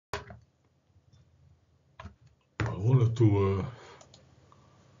wanted to,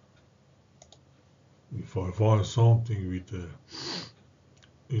 if I find something with,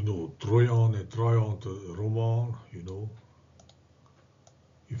 Troyan and Tartar Roman,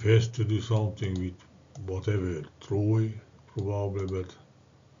 if it has to do something with whatever, Troy, probably, but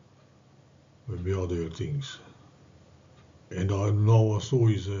maybe other things. And now I saw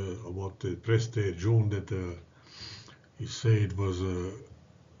is about the prester John that he said it was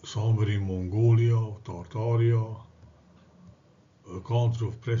somewhere in Mongolia, Tartaria, a country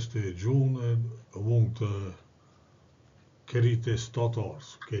of prester John, and among the Kerites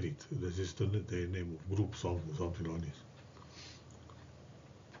Tatars, Kerit, that is the name of group, something like this.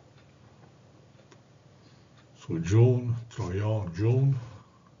 So John, Trajan, John.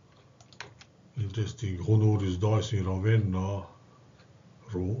 Interesting, honoris dies in Ravenna,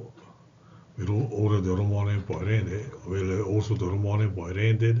 where the Roman Empire ended. Well, also the Roman Empire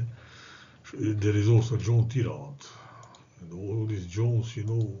ended. There is also John Tyrant. And all these Johns,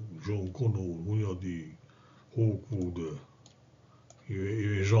 John Connor, Munyadi, Hawkwood,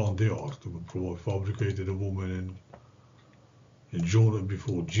 even Jean d'Arc, probably fabricated a woman, and John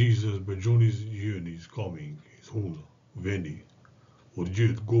before Jesus, but John is young, he's coming, he's whole, Veni, or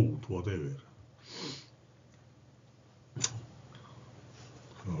Jude, gold, whatever.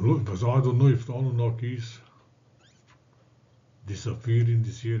 Look, but I don't know if the Anunnakis disappearing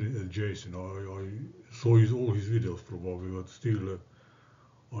this year, Jason. I saw all his videos probably, but still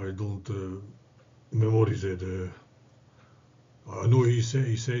I don't memorize it. I know he said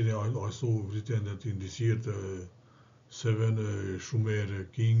I saw written that in this year the 7 Sumer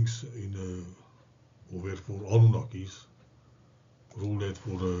kings over for Anunnakis ruled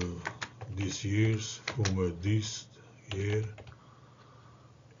for these years from this year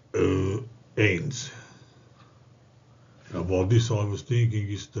ends. About this I was thinking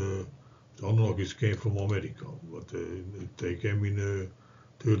is the Anunnakis came from America, but they came in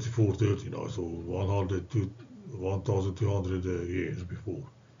 34, 39, so 1,200 years before.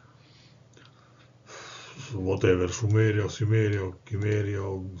 So whatever, Sumeria, Chimeria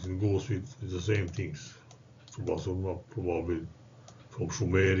goes with the same things. So not probably from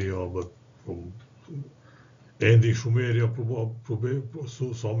Sumeria, but from ending Sumeria,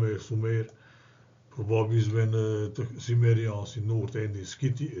 somewhere Sumer, probably is when the Cimmerians in north end is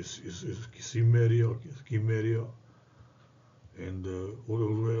Cimmeria, and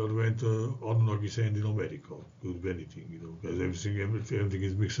or went Anunnakis end in America, could be anything, because everything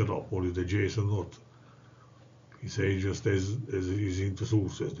is mixed up, only the Jason not. He says just as he's into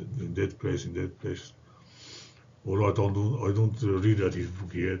sources, in that place. Alright, I don't read that his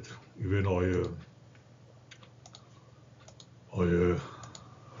book yet, even I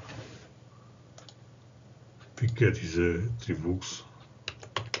picked at his 3 books.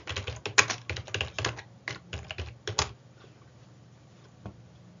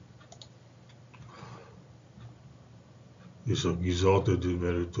 This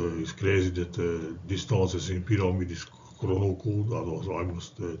is crazy that distances in pyramid is chronocool, otherwise I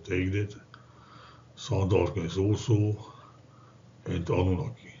must take that. Sun darkness also, and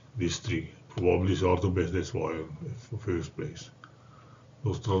Anunnaki, these 3. Probably are the best, that's why in first place.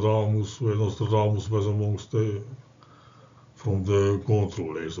 Nostradamus was amongst from the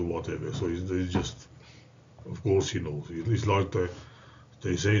controllers or whatever, so it's just, of course he knows. It's like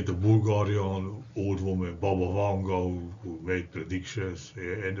they say the Bulgarian old woman Baba Vanga who made predictions,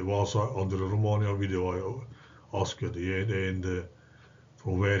 and once on the Romania video I asked at the end, and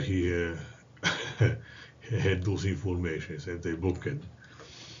from where he had those informations, and they blocked it.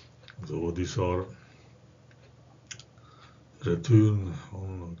 So these are return.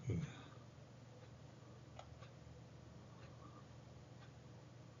 Okay.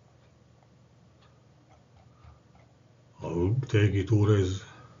 I will take it or as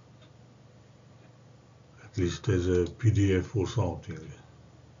at least as a PDF or something.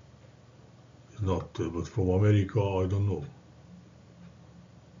 It's not, but from America I don't know.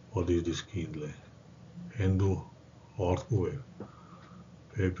 What is this Kindle? Endo hardcover,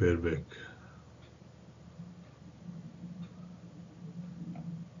 paperback.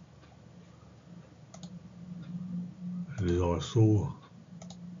 And I saw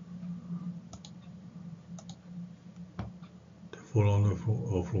the fallen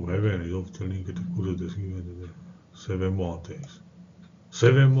from heaven is often linked to Kurudes given 7 mountains.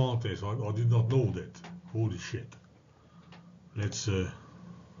 7 mountains, I did not know that. Holy shit. Let's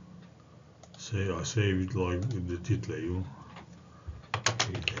I save it like in the title,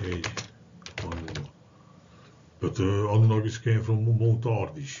 Hey, one more. But Anunnakis came from Mount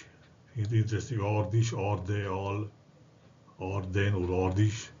Ardish. It's interesting, Ardish, Arden or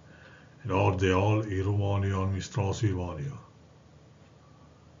Ardish, in Ardeal, in Romania and in Transylvania.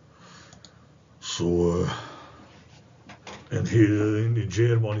 So, and here in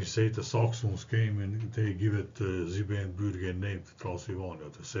Germany, say the Saxons came and they give it Siebenbürgen name to Transylvania,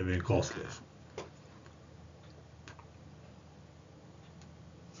 the seven castles.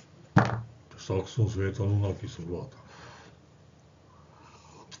 The Saxons vet Anunnaki solvata.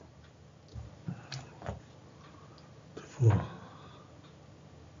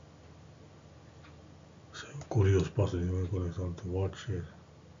 So, curious passage, I'm going to watch it.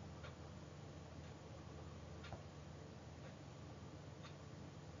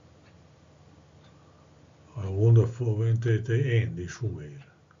 I wonder for when they end in Sumer.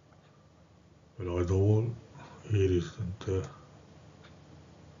 But I don't, here isn't.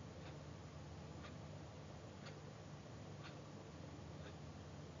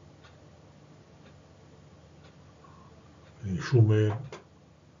 In Sumer,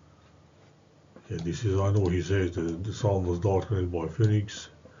 yeah, this is, I know he says that the sun was darkened by phoenix,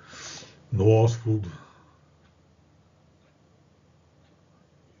 Noah's food,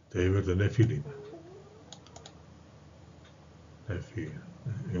 they were the Nephilim. Nephi.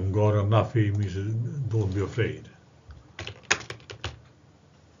 In Hungarian, Nephi means don't be afraid.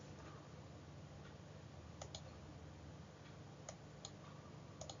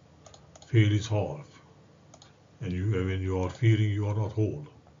 Fear is half. And when you are fearing, you are not whole.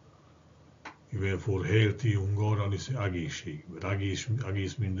 Even for health i Ungarn is egészség, but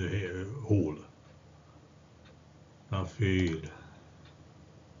egész means whole. Not fear.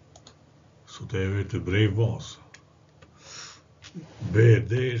 So they were the brave ones. Bad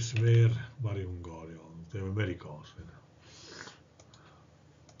days were very Hungarian. They were Americans.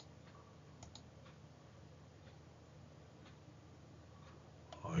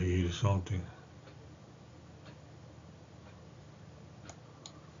 I hear something.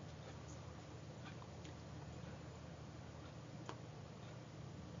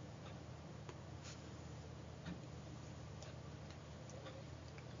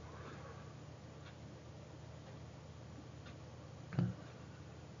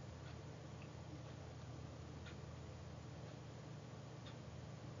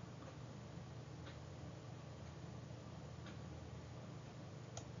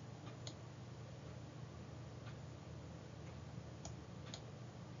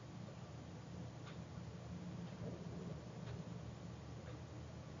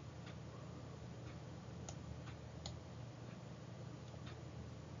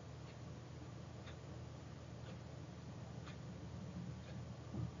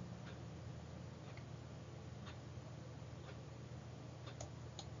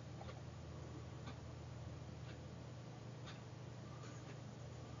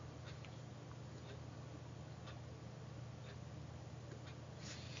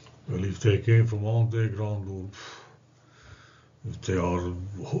 Well, if they came from underground, if they are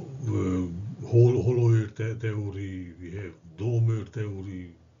hollow earth theory, we have dome earth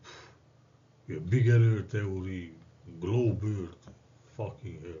theory, we have bigger earth theory, globe earth,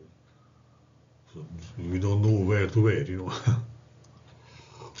 fucking hell. So we don't know where to wear, you know.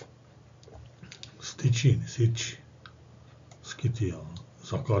 Stitching, Scythia,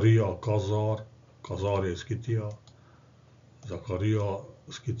 Zakaria, Kazare, Scythia, Zakaria,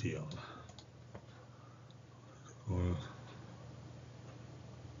 Scythia.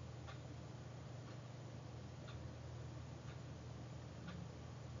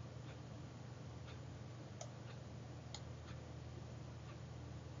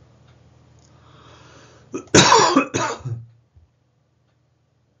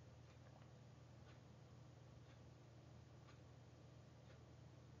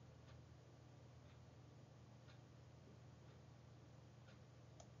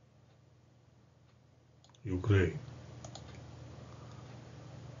 Ukraine.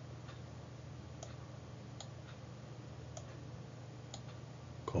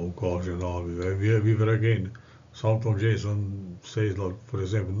 Caucasian army. We were again. Sometimes Jason says, like, for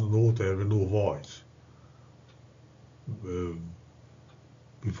example, no, there were no whites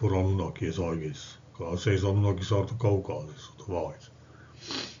before Anunnakis, I guess. God says Anunnakis are the Caucasus, the whites.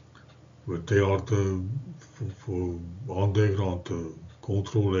 But they are the for underground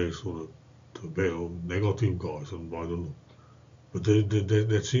controllers or the negative guys, and I don't know. But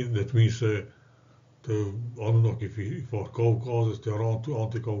that means the Anunnaki for Caucasus, they are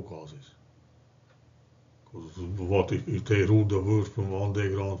anti-Caucasus. Because what if they rule the world from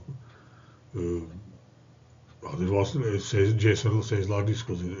underground? It was Jason says like this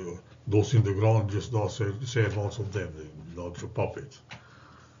because those in the ground just are servants of them, not the puppets.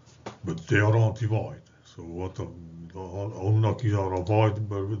 But they are anti-white. So what Anunnakis are white,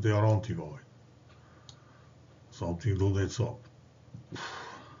 but they are anti-white. Something to that sort.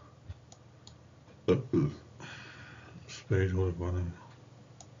 Space or whatever.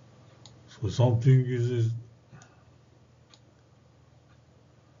 So something is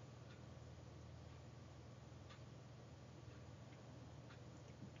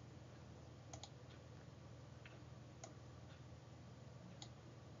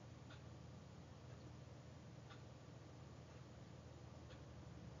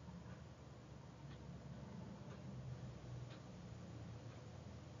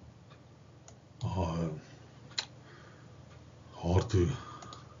hard to.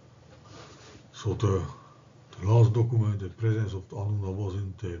 So the last documented presence of the Anunnaki was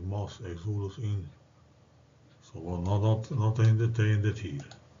in the mass exodus in. So not in that here.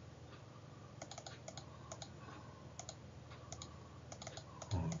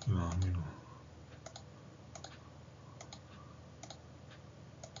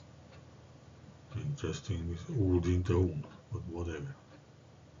 Interesting with old in the home, but whatever.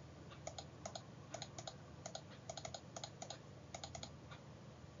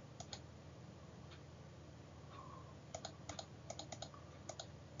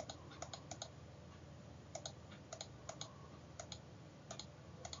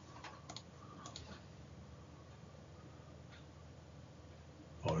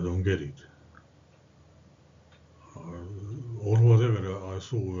 I don't get it. Or whatever I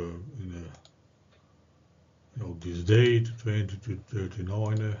saw in this date 20 to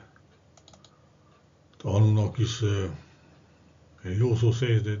 39. The Anunnakis, and he also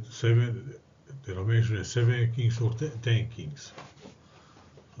says that there are mentioned as 7 kings or 10 kings.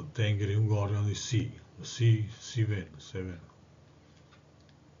 So 10 in Hungarian is C. C, 7.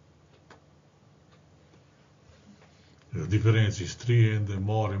 The difference is 3 and the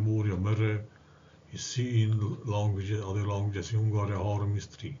Mare, Moria, Merre is C in languages, other languages in Hungarian, Harem is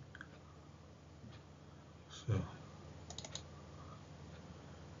 3. So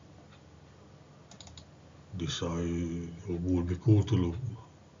this would be cool to look,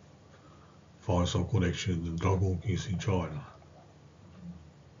 find some connection with the Dragon Kings in China.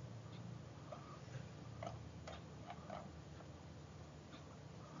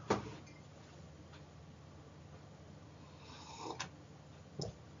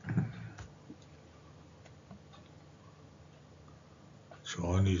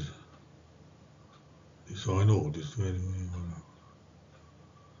 Chinese, this I know, this very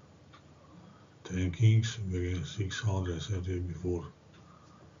 10 kings, maybe 670 before.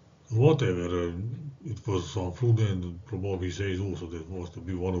 Whatever, it was some flood, and probably says also that was to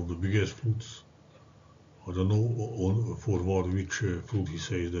be one of the biggest floods. I don't know for which flood he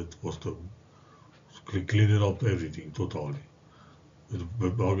says that was to clean up everything totally.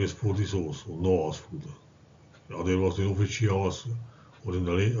 But I guess for this also, Noah's flood. There was the officials, or in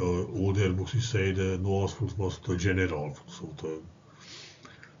the older books he said Noah's flood was the general flood, so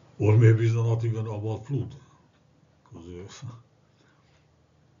or maybe it's not even about flood. Because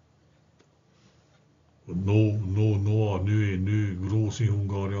Noah nu grows in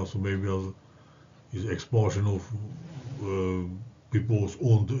Hungary, so maybe his expansion of peoples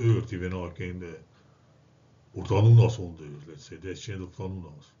on the earth even I came there. Or Tanunnas on the earth, let's say, the exchange of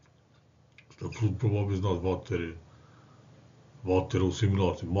Tanunnas. The flood probably is not water or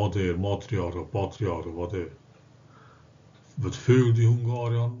similar to mother, matriarch, or patriarch, or whatever. But föld in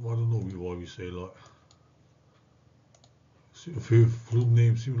Hungarian, I don't know why we say like flood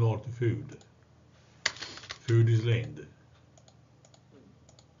name similar to föld. Föld is land.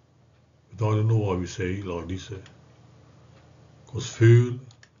 But I don't know why we say like this. Because föl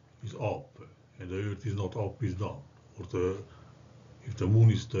is up, and the earth is not up, is down. Or if the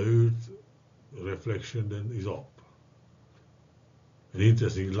moon is the earth reflection, then is up. And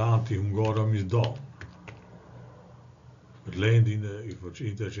interesting, land in Hungarian is down. But land in if it's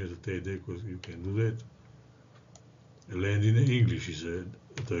interchange the because you can do that. Land in English is the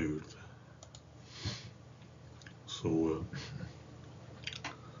earth. So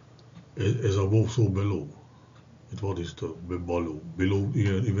as above, so below. And what is the below? Below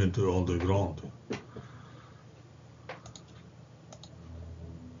even on the ground.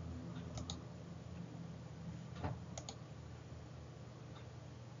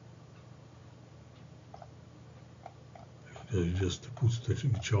 He just puts that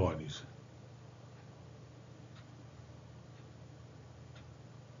in Chinese.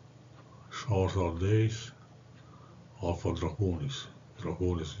 Stars are days, Alpha Draconis.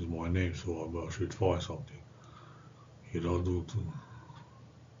 Draconis is my name, so I should find something. Here I'll do too.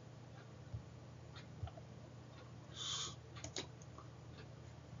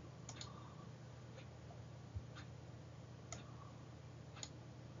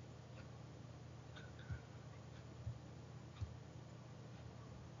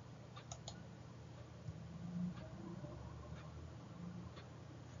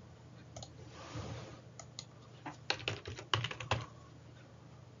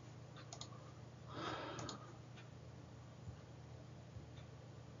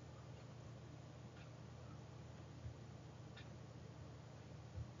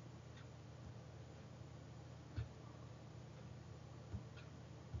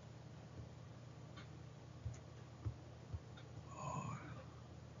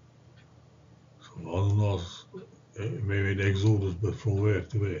 was made exodus, but from where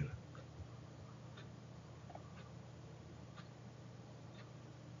to where?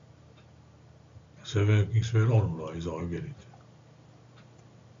 Seven on is I get it.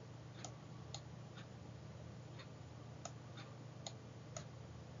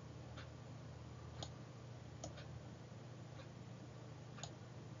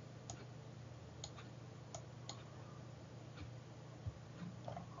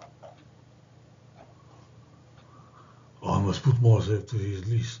 I must put myself to his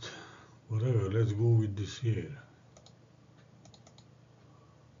list. Whatever, let's go with this here.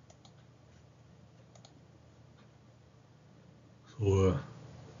 So,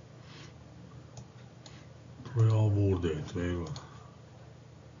 Troy on board there, twee wat.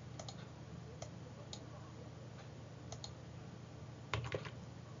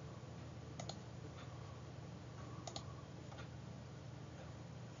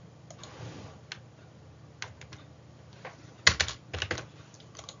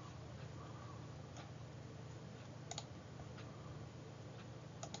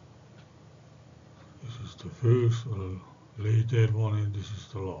 This is the first, later one, and this is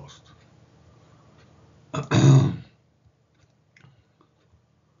the last.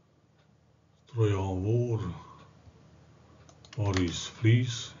 Troy on war, Paris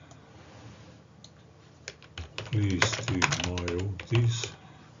vlies. Vlies till my ook this.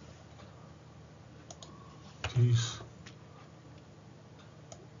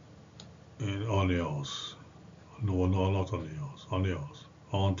 En alliance. No, not alliance. Alliance.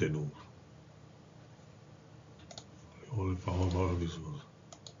 Antenor. All found out this was.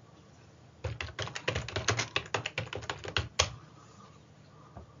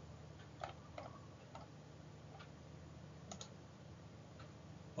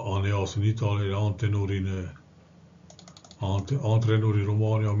 Alliance niet alleen Antenor in Antenor in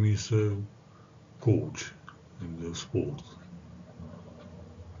Romania means coach in the sport.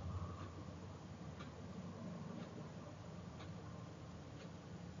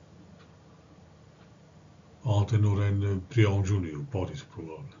 Antenor en Trian Junior, Paris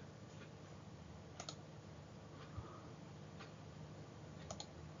probabil.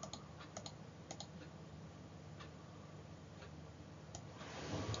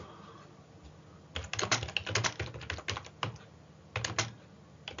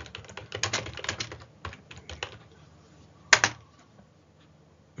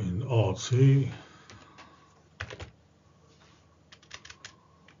 En AC.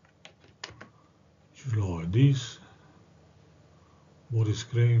 July this. Boris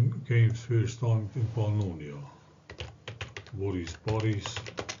came first time in Pannonia. Boris Paris.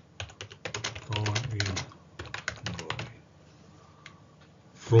 Time in Bulgaria.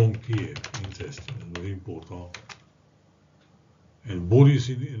 From Kiev, interesting, very important. And Boris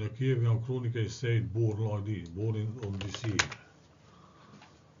in the Kievan Chronicle said born like this, born on this year.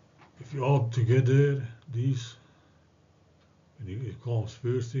 If you add together this, and it comes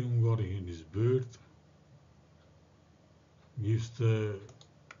first in Hungary in his birth, gives the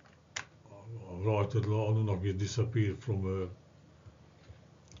right that Anunnaki has disappeared from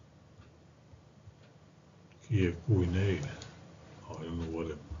Kiev Kuinei. I don't know what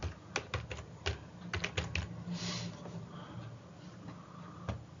it.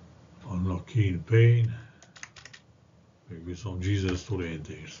 I'm not keen pain. Maybe some Jesus story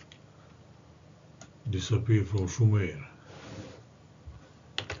enters. Disappear from Sumer.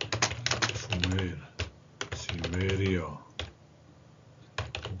 Siberia.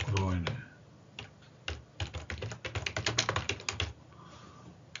 Ukraine.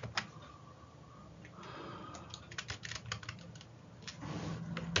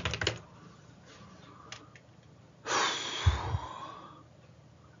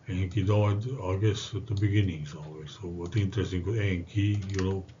 Enki died, I guess, at the beginnings always. So what interesting with Enki, you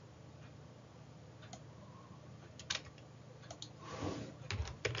know.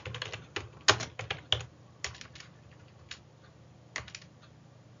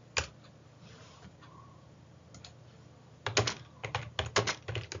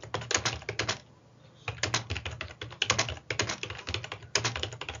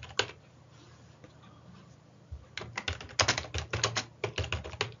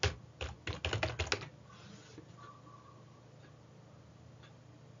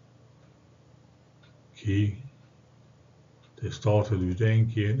 They started with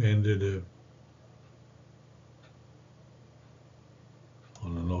Enki and ended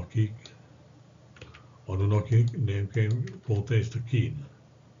Anunnaki. Anunnaki name came contains the keen.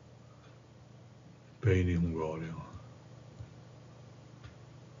 Pain in Hungarian.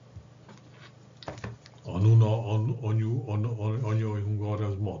 Anuna in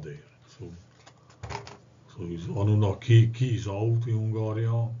Hungarian is mother. So So is Anunnaki key is out in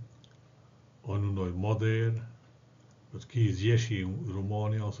Hungarian, Anunnaki mother, but key is Yeshi in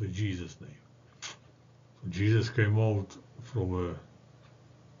Romania, so Jesus' name. So Jesus came out from a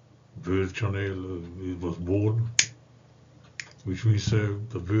birth channel, it was born, which means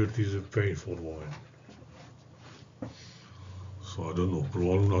the birth is a painful one. So I don't know,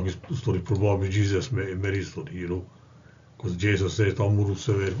 Anunnaki story, probably Jesus Mary story, you know, because Jesus said Amorus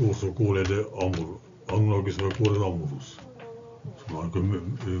also called Amor. Anunnakis were called Amorus. So like a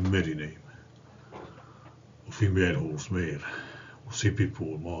Mary name. Female horse, mare, or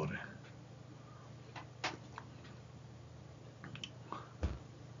Sipipol, Mare.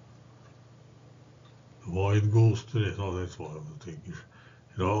 Why it goes to that, oh, that's what I was thinking.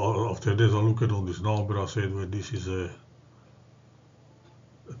 You know, after that I looked on this number, I said, well, this is a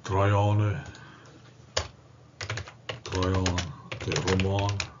trajan, the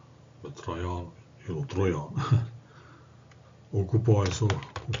Roman, but trajan, you know, Trojan. Occupies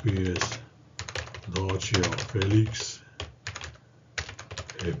Dacia Felix,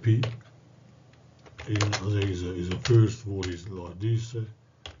 Epi. There is a first word is like this, and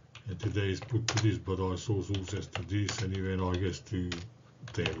today is put to this, but I saw success to this, and even I guess to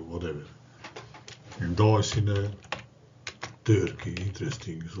there, whatever. And dice in Turkey,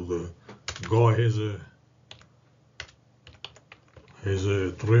 interesting. So the guy has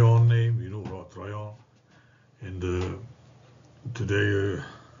a Trojan name, you know, right, Trajan, and today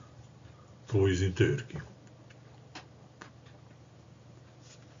Troy is in Turkey.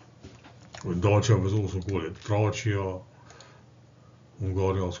 Well, Dacia was also called Tracia.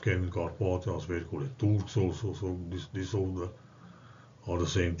 Hungarians came in Carpathians were called Turks also, so this all are the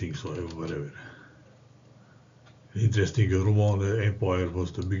same things, so whatever. Interesting, the Roman Empire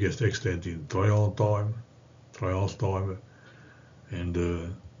was the biggest extent in Trajan's time, and the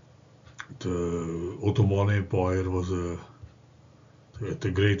Ottoman Empire was at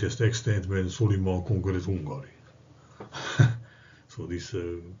the greatest extent when Suleiman conquered Hungary. So this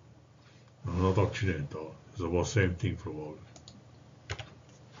not accidental, it was same thing probably.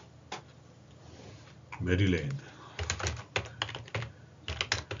 Maryland.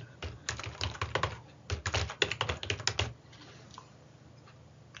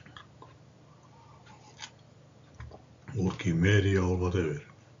 Or Chimeria or whatever.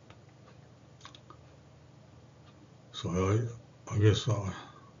 So I guess I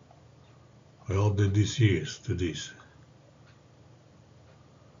added this years to this.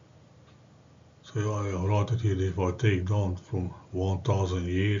 So I write it here, if I take down from 1000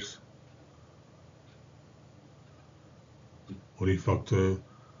 years, or in fact, so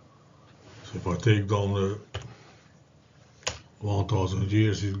if I take down 1000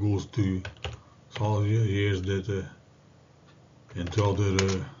 years, it goes to 1000 years that, and the other,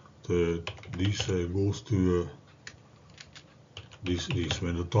 this goes to this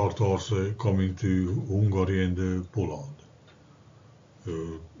when the Tartars coming to Hungary and Poland.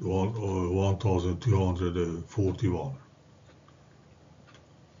 1241.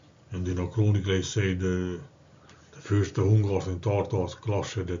 And in a chronicle say the first Hungars and Tartars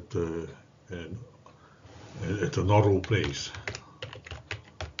clashed at a narrow place.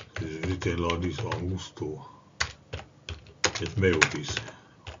 It is written like this, Augusto, at Meotis.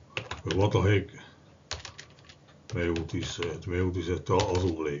 But what the heck, Meotis at the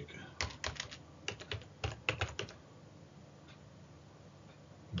Azov Lake.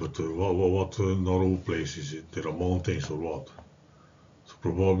 But what narrow place is it? There are mountains or what? So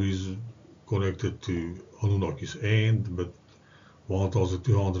probably is connected to Anunnaki's end, but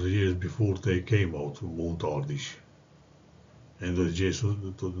 1200 years before they came out, Mount Ardish. And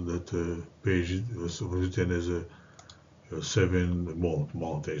that page was written as a 7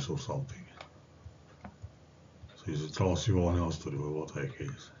 mountains or something. So it's a Transylvanian story, or what the heck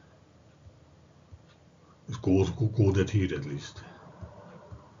is. It's coded here at least.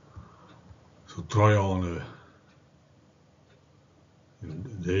 So Trajan,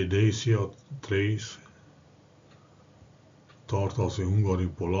 Dacia, Thrace, Tartars in Hungary,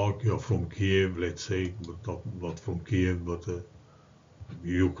 Polakia, from Kiev, let's say, but not from Kiev, but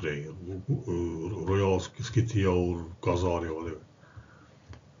Ukraine, Royal Scythia or Khazaria, whatever.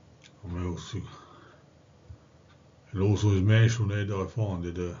 And also is mentioned that I found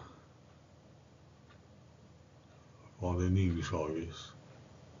it in English, I guess.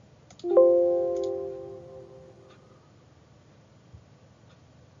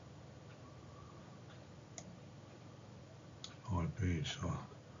 Page.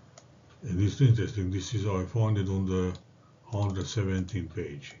 And this is interesting. This is I found it on the 117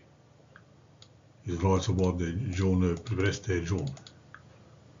 page. It writes about the John prester John.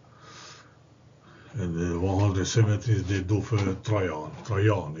 And the 170th they do for Trajan,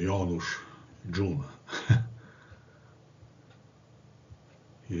 Janusz, June.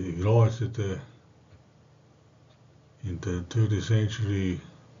 He writes it in the 30th century.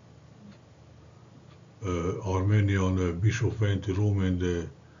 Armenian bishop went to Rome and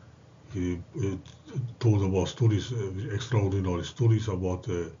he told about stories, extraordinary stories about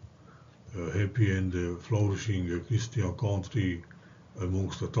happy and flourishing Christian country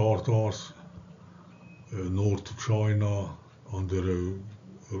amongst the Tartars, North China, under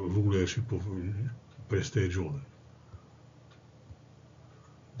rulership of prester John.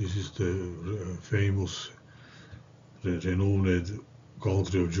 This is the famous, renowned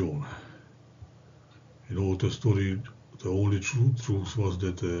country of John. In all the story, the only truth was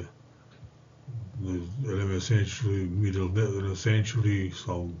that the 11th century, middle 11th century,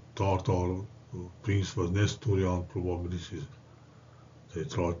 some Tartar prince was Nestorian, probably this is, they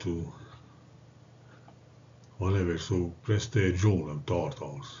tried to, whatever, so prester John and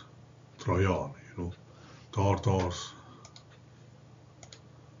Tartars, Trajan, Tartars.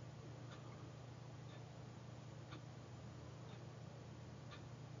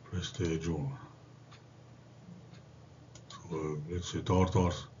 Prester John. So let's say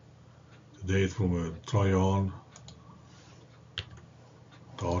Tartars, the date from Trajan,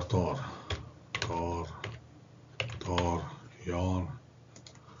 Tartar, Jan,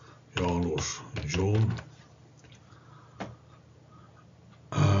 Janusz, John,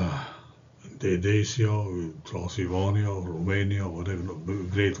 Dacia, Transylvania, Romania, whatever,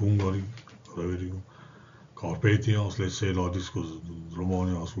 Great Hungary, whatever you, Carpathians, let's say like this because the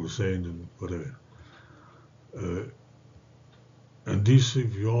Romanians were saying and whatever. And this,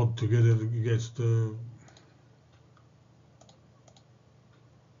 if you add together, gets the.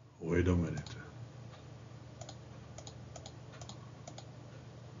 Wait a minute.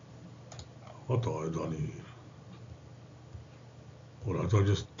 What have I done here? Alright, I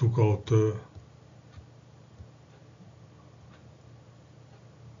just took out.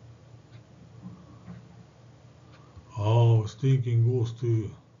 I was thinking goes to.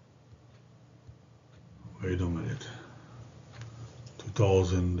 Wait a minute.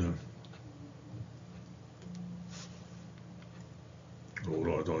 2000.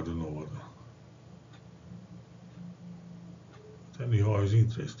 Alright, I don't know what. But anyhow, it's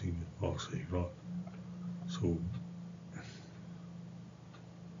interesting, I'll say, right? So.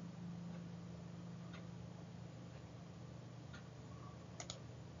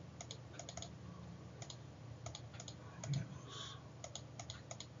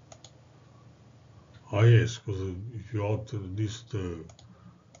 Yes, because if you add this the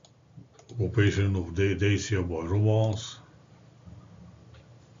occupation of Dacia by Romans,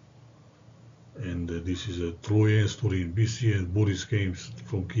 and this is a Trojan story in BC, and Boris came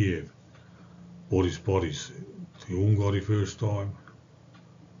from Kiev. Boris to Hungary first time.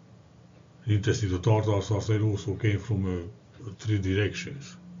 Interesting, the Tartars also came from 3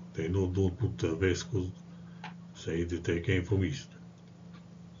 directions. They don't put the west because say that they came from east.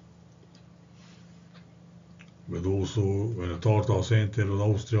 But also, when the Tartars entered, the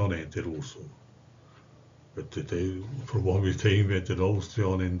Austrians entered also. But they probably invented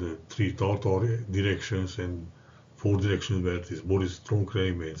Austrian in the 3 Tartar directions and 4 directions where this Boris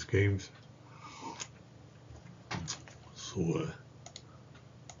Strongreimens came. So,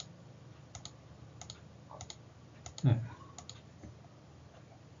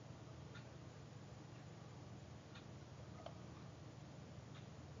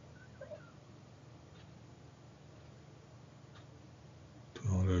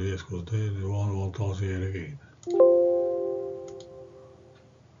 yes, because they want to here again.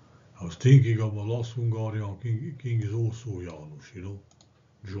 I was thinking of the last Hungarian king is also Janusz,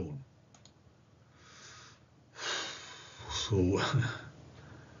 John. So,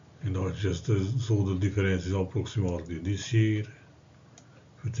 and I just saw the differences approximately this year.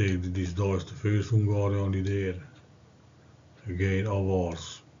 If we take this dice, the first Hungarian there, again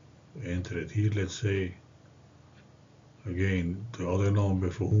Avars entered here, let's say. Again, the other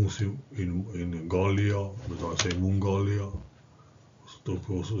number for Huns in Gallia, but I say Mungalia. Of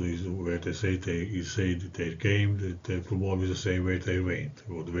course, is where they say they came, they probably the same way they went,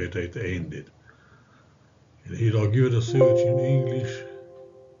 or the way they ended. And here I give it a search in English.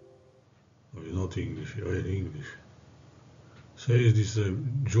 No, it's not English, in English. Says this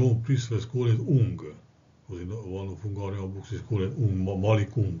John Priest was called Unge. Because in one of Hungarian books is called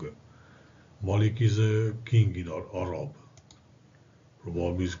Malik Unge. Malik is a king in Arab.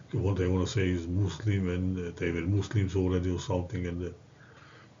 Probably what they want to say is Muslim, and they were Muslims already or something. And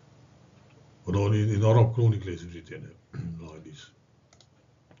but only in Arab chronicles is written like this.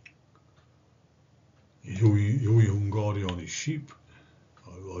 Jui Hungarian is sheep,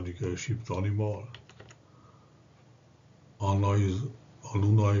 like a sheep animal. Anna is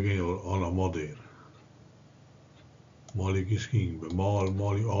Aluna again or Anna Madeira. Malik is king, but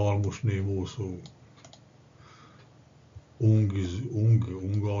Mali almost name also.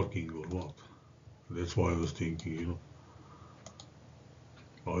 Ungar king or what? That's why I was thinking,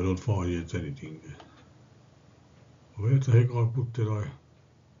 I don't find yet anything. Where the heck I put that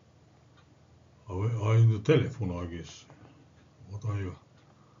I in the telephone, I guess.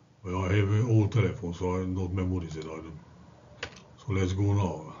 Well, I have an old telephone, so I don't memorize it item. So let's go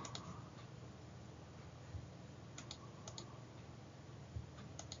now.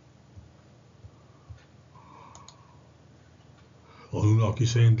 Anunnaki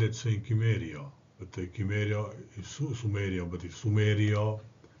saying, let's say Chimeria. But the Chimeria is Sumeria, but it's Sumeria.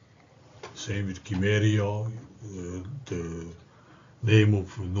 Same with Chimeria, the name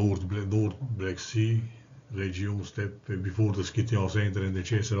of North Black Sea region step before the Scythians enter and they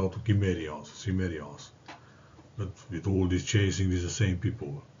chase out to Cimmerians. But with all this chasing, these are the same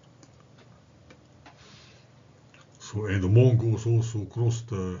people. So, and the Mongols also crossed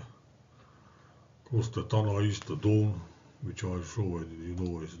the Tanais, the Don, which I showed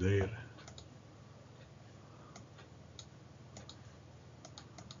is there.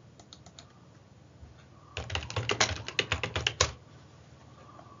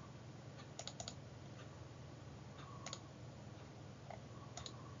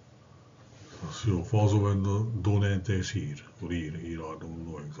 So, also when the Don enters here, or here I don't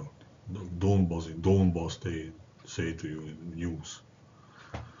know exactly. Donbass they say to you in news.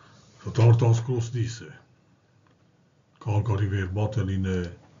 So Tartars cross this. Calgary battle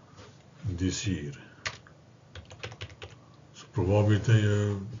in this year. So probably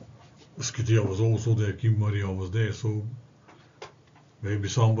Scythia was also there, Kimmeria was there, so maybe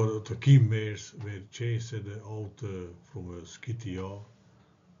somebody, the Kimmers were chased out from Scythia,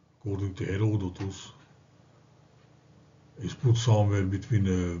 according to Herodotus. Is put somewhere between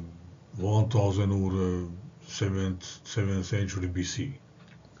 1000 or 7th century BC.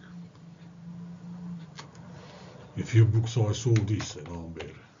 A few books I saw this number,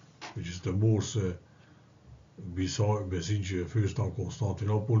 which is the most besiege first on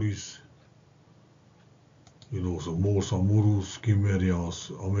Constantinopolis. So Morse, Amurus, Kimmerians,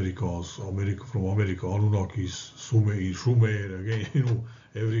 from America, Anunnakis, Sumer, again,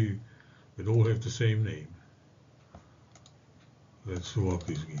 they all have the same name. Let's see what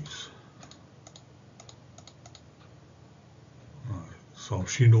this gives. Some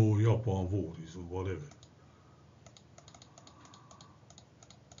Shino Japan words or whatever.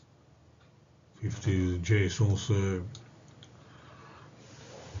 50 Jason's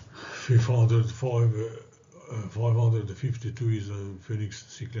 552 is a Phoenix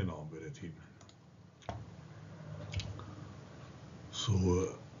cycle number at him. So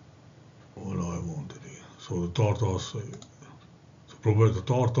what I wanted here. So the Tartars, so probably the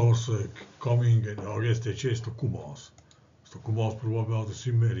Tartars coming, and I guess they chased the Kumans. So Kumans probably are the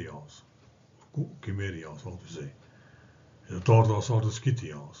Cimmerians, Chimmerians, how to say. And the Tartars are the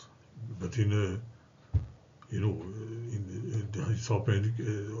Scythians. But that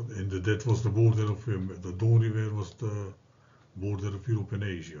was the border of the Don River was the border of Europe and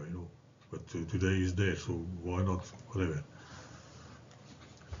Asia, But today is there, so why not? Whatever.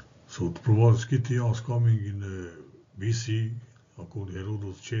 So the probably Scythians coming in BC, according to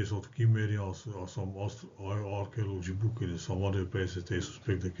Herodotus, chase out Chimmerians, some archaeology book in some other places they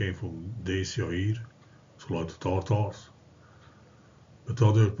suspect they came from Dacia here, so like the Tartars. But the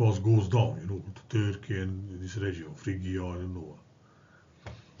other pass goes down, to Turkey and this region, Phrygia, I don't know.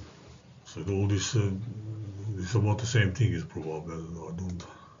 So all this is about the same thing is probably, I don't.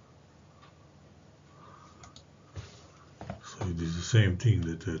 So it is the same thing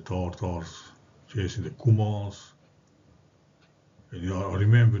that the Tartars chasing the Kumans. And I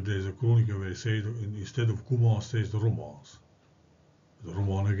remember there's a chronicle where they say instead of Kumans, says the Romans. The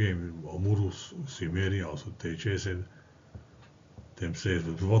Roman again, Amurus, Cimmerians, so they chasing themselves,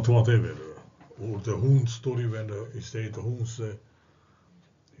 but whatever. Or the Hun story when instead the Huns,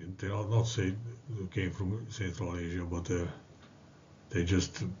 they are not say they came from Central Asia, but they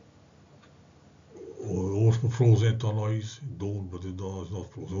just also frozen Tanais, Don, but the Don is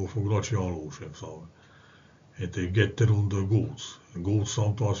not frozen, or from Glacial Ocean, so. And they get there on the goats. And goats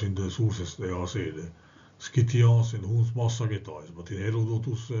sometimes in the sources they are said Scythians and Huns Massagetais, but in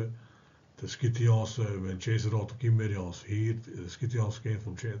Herodotus the Scythians when chased out the Chimmerians here, the Scythians came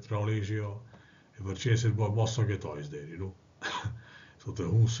from Central Asia and were chased by Massagetais there, So the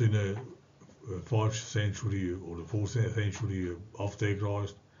Huns in the 5th century or the 4th century after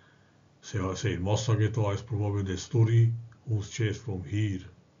Christ say Massageta is probably the story who's chased from here.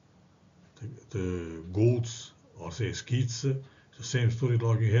 The goats are say skits. The same story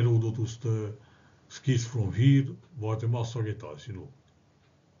like in Herodotus, the skits from here, but the Massageta is,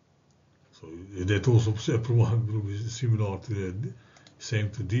 So that also probably similar to the same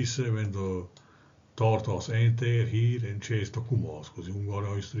to this when the Tartars enter here and chase the Kumas, because in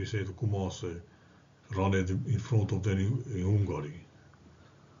Hungarian history say the Kumas ran in front of them in Hungary.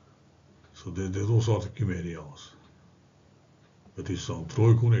 So those are the Cimmerians. But there's some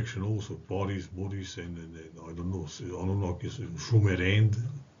Troy connection also, Paris, Boris, and I don't know, Anunnakis, Sumerend,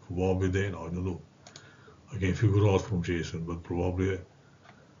 probably then, I don't know. I can't figure out from Jason, but probably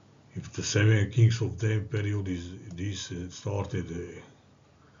if the 7 kings of them period is this started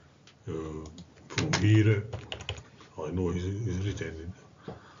from here, I know it's written.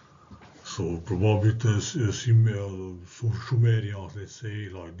 So probably the Sumerians, let's say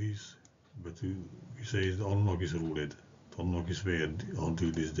like this, but we say the Anunnakis ruled. Anunnakis were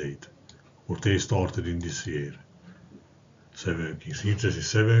until this date, or they started in this year. 7 kings. Interesting,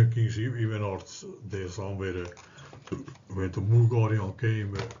 7 kings, even there somewhere when the Bulgarian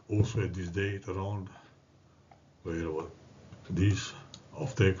came also at this date around, where this,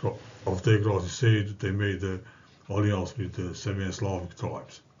 after is said, they made the alliance with the 7 Slavic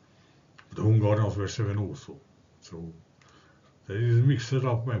tribes. The Hungarians were 7 also. So there is a mixed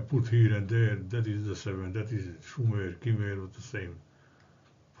up and put here and there. That is the 7, that is Sumer, Khmer, the same.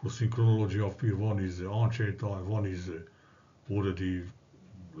 For synchronology of P, one is the ancient time, one is already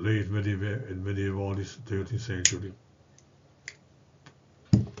late medieval, is 13th century.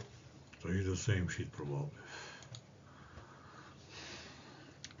 So it's the same shit probably.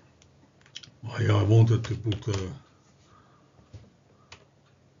 I wanted to put,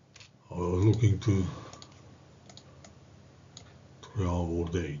 I was looking to Trojan War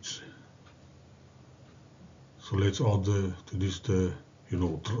dates. So let's add to this the,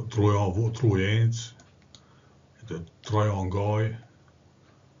 Trojans, the Trojan guy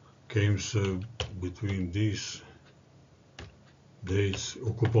came between these dates,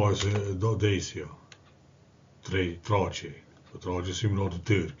 occupies Dacia, Trajan. Trajan is similar to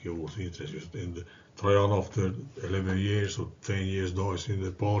Turkey, also interested in the Trajan after 11 years or 10 years dies in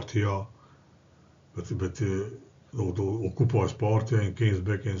the Parthia, but occupies Parthia and comes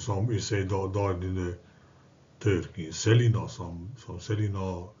back and some is said died in the Turkey, in Selina, some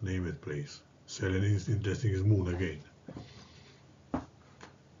Selina named place. Selina is interesting is moon again.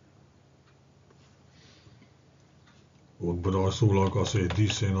 But I saw, like I said,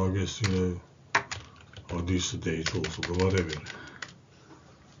 this and I guess or this dates also, but whatever.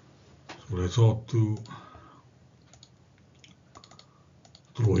 So let's add to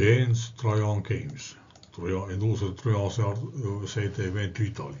Trojans, Trajan games. And also Trojans are, say they went to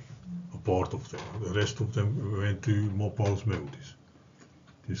Italy, a part of them. The rest of them went to Moppaus Meudis,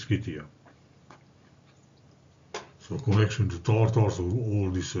 in Scythia. So connection to Tartars,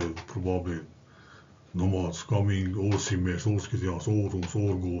 all these probably nomads coming, all Cimmers, all Scythians, all Runs,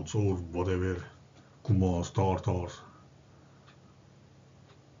 all Goths, all whatever, Kumans, Tartars.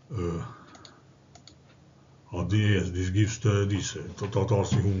 This gives this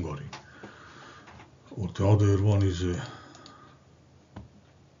Tatars in Hungary. Or the other one is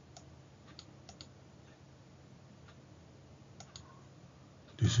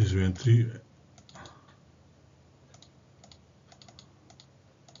this is when three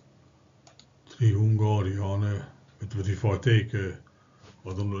Hungarian, but if I take, I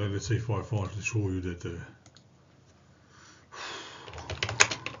don't know, let's say if I want to show you that the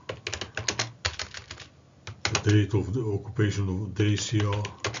date of the occupation of Dacia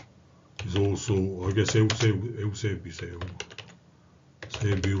is also, I guess Eusebius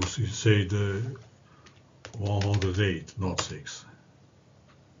is said 108, not 6.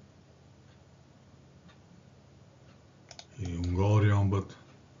 In Hungarian, but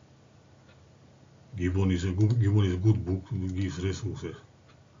Gibbon is a good book to give resources.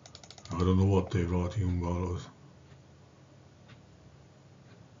 I don't know what they write in Hungarian.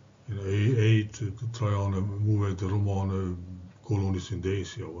 In 8 to try on move the Roman colonies in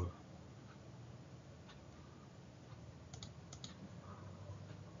Dacia.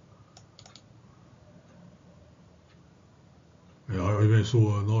 I even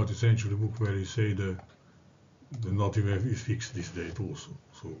saw a 19th century book where he said the not even is fixed this date also.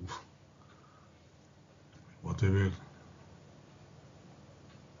 So whatever.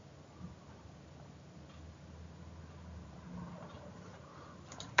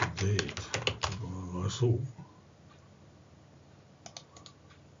 Date. I saw.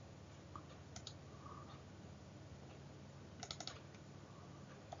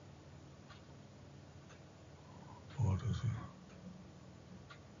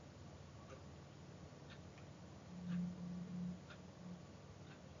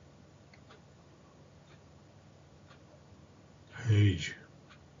 speech.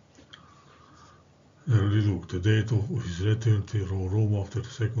 Look, the date of his return to Rome after the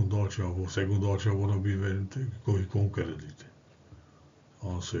Second Tartar would have been when he conquered it.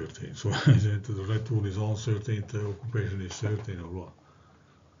 Uncertain. So I said the return is uncertain, the occupation is certain or what.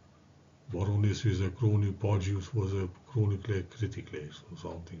 Baroness is a chronic, Pagius was a chronically critical or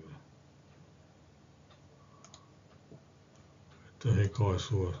something. The heck I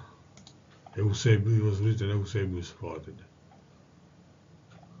saw. Eusebius was written Eusebius Friday.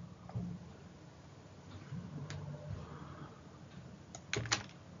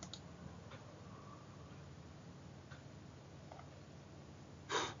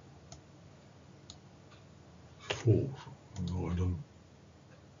 Four. No, I don't.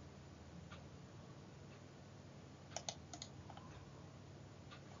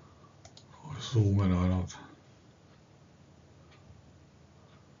 I saw when I not.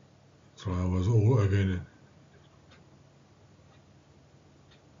 So I was all again.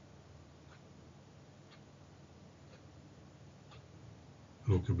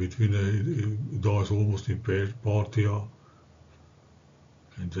 Look, between daar is almost in Parthia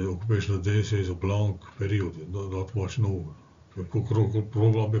and the occupation of Dacia is a blank period. That was no. The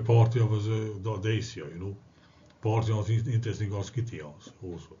problem with Parthia was Dacia, you know. Parthia was interesting as Scythians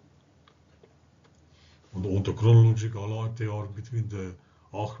also. And the chronological line they are between the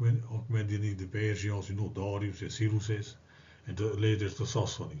Achaemenids, the Persians, you know, Darius and Seleucids, and later the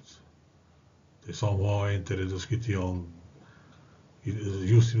Sassanids. They somehow entered the Scythian.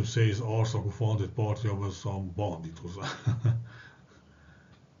 Justinus says Arsac who founded Parthia was some bandit or something.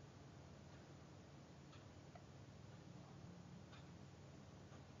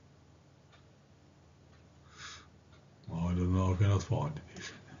 I don't know, I cannot find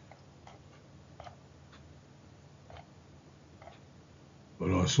it.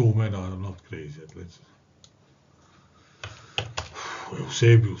 But I saw men, I'm not crazy yet. Let's.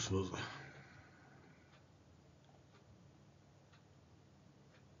 Eusebius was.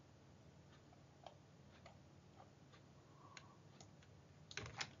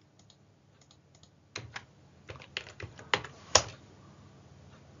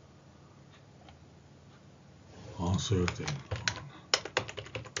 Uncertain.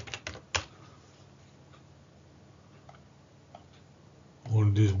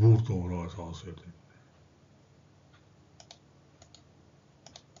 Only this Burton writes uncertain.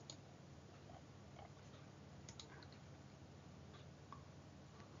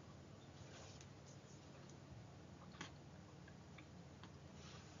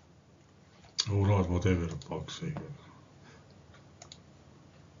 Alright, whatever the fuck say.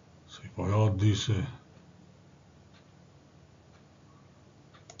 So if I add this.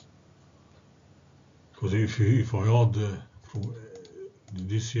 Because if I add from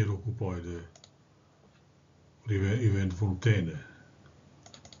this year occupied event from Tene,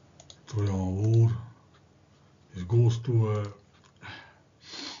 Trojan War, it goes to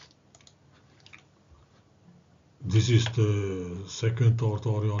this is the second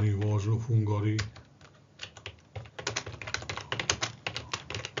Tartar-jan invasion of Hungary.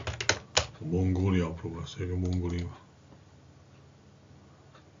 Mongolia, probabil säga Mongolia.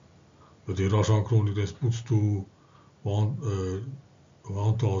 But the Russian chronicles puts to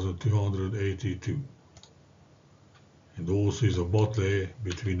 1282. And also is a battle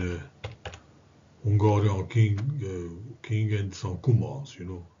between a Hungarian king and some Kumans, you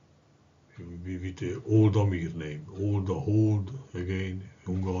know, with the old Amir name, old again,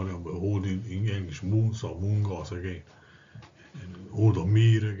 Hungarian, but old in English, Moon, some Mungas again. And old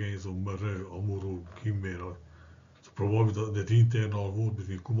Amir again, so Mare, Amuru, Kimera. So probably that internal war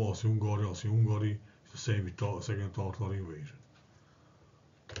between Kumans and Hungary is the same with the second Tartar invasion.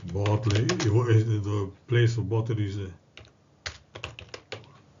 But the place of battle is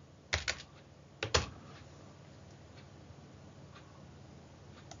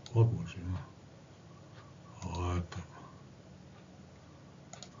what was it?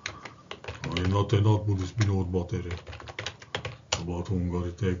 Not Buddhist Binod battle about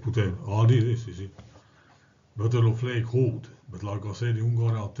Hungary. They put in, this is it. Battle of Lake Hold. But like I said, the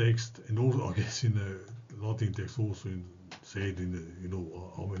Hungarian text, and also I guess in the Latin text also said in the, you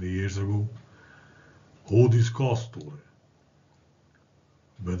know, how many years ago, Hold is Castor.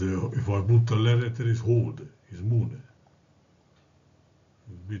 But if I put the letter is Hold, is Mune.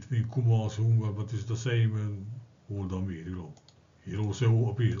 Between Kumans and Hungary, but it's the same in Old Amir, you know. Here also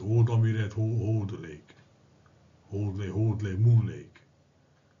appears Old Amir at Hold Lake. Hold Lake, Moon Lake.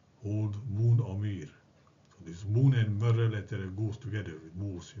 Old Moon Amir. So this Moon and Murray letter goes together with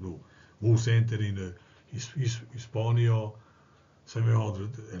Moose, you know. Moose entered in Hispania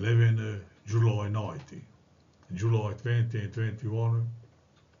 711 July 90. July 20 and 21,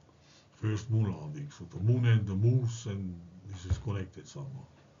 first moon landing. So the moon and the moves, and this is connected somehow.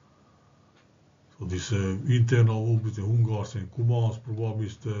 So this internal war with the Hungars and Cumans probably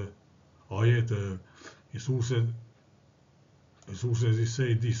is the in sources they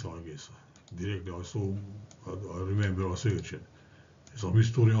say this, I guess. Directly I saw, I remember I searched it. Some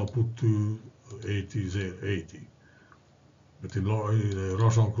historian put to 80. But in the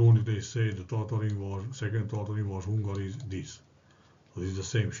Russian chronic they say the Tartarin was, second Tartarin was Hungary this. So this is the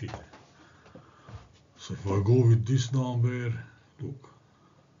same shit. So if I go with this number, look,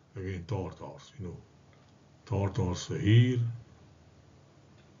 again Tartars, you know. Tartars here,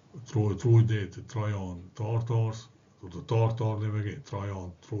 Troy did Trajan Tartars, so the Tartar name again,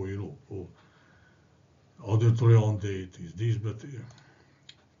 Trajan, Troy, you know. Or other Trajan date is this, but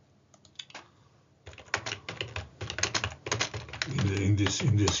in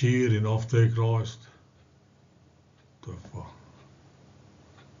this year in after Christ,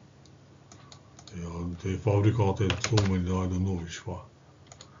 they fabricated so many, I don't know which one.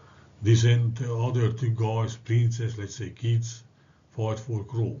 This and the other two guys, princes, let's say kids, fight for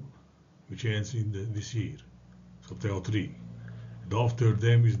crown, which ends in this year. So there are three. And after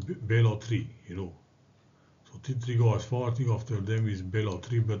them is Bella 3, you know. So three guys fighting, after them is Bella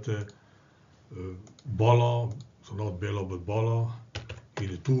 3, but Bala, so not Bella but Bala, in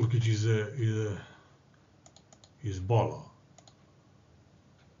the Turkish is Bala.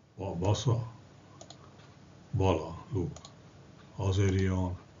 Basa. Bala, look.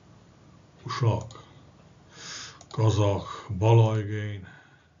 Azerian, Ushak, Kazakh, Bala again.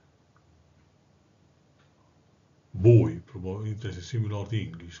 Boy, probably interesting, similar to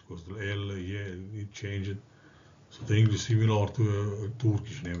English, because the L, yeah, it changed. So the English similar to a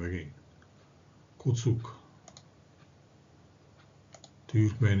Turkish name again. Kutsuk.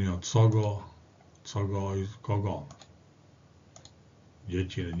 Turkmenian, Tsaga is Kagan.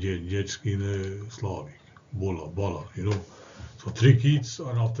 Jetskin, Slavic. Bala, you know. So three kids,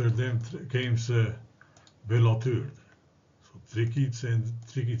 and after them came Bella third. So three kids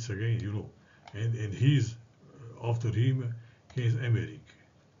again, you know. And he's, after him came Emmerich.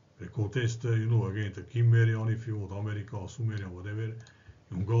 The contest, you know, again, the Kimmerian, if you want, America, Sumerian, whatever.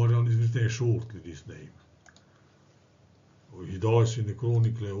 Hungarian is written shortly, this name. He dies in the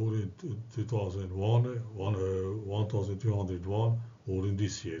Chronicle in 2001, 1201, or in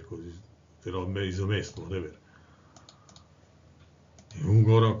this year, because there is a mess, whatever. In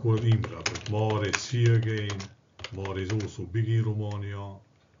Hungarian called Imre, but Mar is here again. Mar is also big in Romania.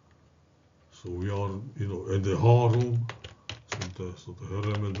 So we are, you know, and the Harum, so the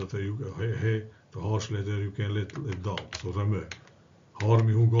Hörremel, that the harsh letter you can let down. So Reme, Harum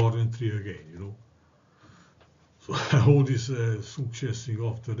in Hungarian 3 again, you know. So all this successing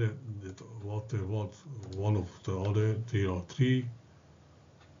after that what one of the other, there are 3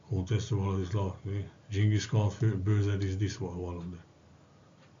 contesten van is like Genghis Khan Bözer is this one of them.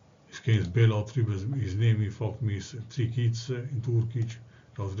 His case Bela 3, his name in fact means 3 kids in Turkish.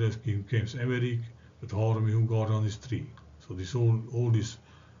 After that came Emmerich, but Harem in Hungarian is 3. So this all this,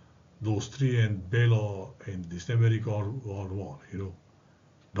 those 3 and Bela and this Emmerich are one, you know.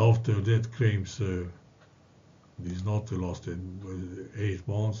 And after that comes this is not the last 8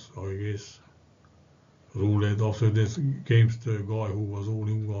 months, I guess. Ruled. After that came the guy who was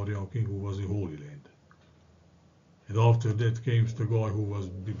only Hungarian king, who was in Holy Land. And after that came the guy who was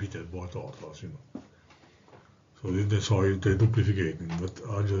beaten by Tartars, you know. So that's how they're duplicating. But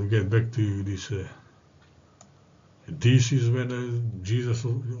I just get back to this. This is when Jesus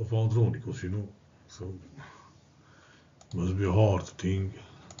of Andronicus, you know. So it must be a hard thing.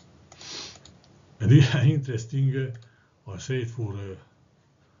 And interesting, I say it for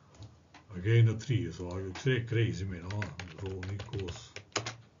again a 3, so I say crazy man, Andronicus.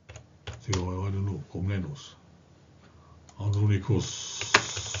 I don't know, Komnenos. Andronicus.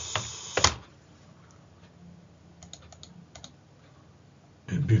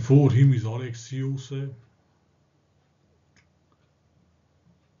 And before him is Alexius,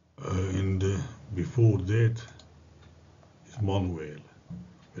 and before that is Manuel.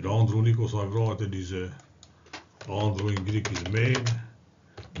 With Andronicus I've written is Andro in Greek is man,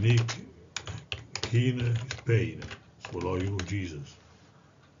 Nick, Kine is pain. So like, you know, Jesus.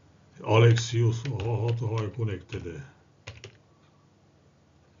 Alexius, how I connected.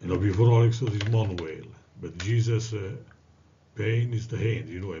 And before Alexius is Manuel, but Jesus pain is the hand,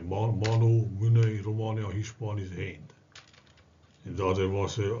 you know, and Manu, Mune in Romania, Hispan is hand. And the other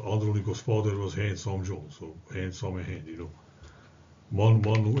was Andronicus' father was handsome John, so handsome and hand, you know.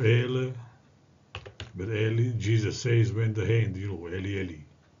 Manuel, but Eli, Jesus says when the hand, you know, Eli,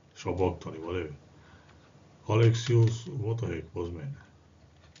 Shabbatani, whatever. Alexius, what the heck was man?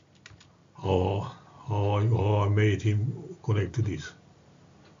 How I made him connect to this?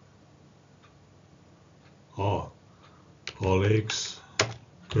 Alex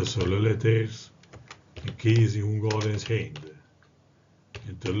köszönletes kézi Hungarians hand.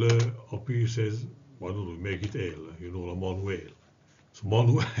 And the le appears as, I don't know, make it L, you know, Manuel. So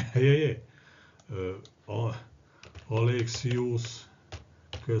Manuel, yeah. Alexius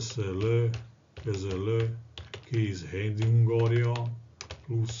köszönle kéz hand in Hungaria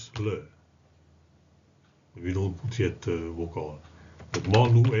plus le. We don't put yet vocal. But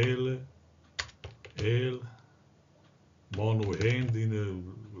Manuel, Manu hand in the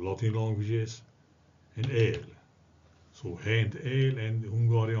Latin languages and L. So hand L and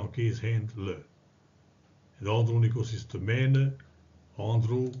Hungarian keys hand le. En de Andronikos is de mene,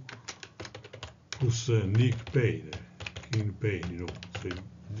 Andro plus Nick Payne. King Payne, you know. So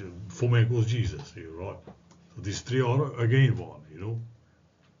for me was Jesus here, right? So these three are again one, you know.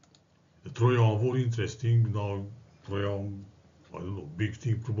 The Trojan very interesting. Now Trojan, I don't know, big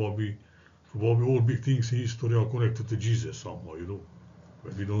thing probably all big things in history are connected to Jesus somehow, you know.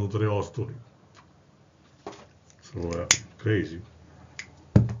 But we don't know the real story. So crazy.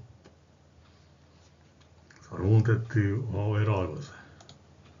 So I wanted to how it was.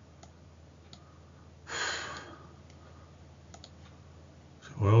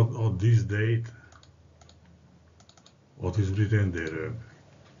 So on this date, what is written there?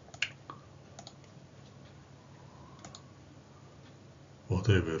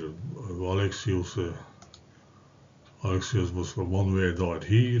 Whatever. Alexius was from Manuel died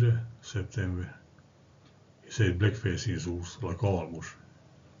here, September. He said blackface in his house, like almost.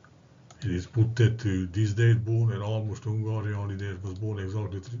 It is put that to this date born and almost Hungarian there was born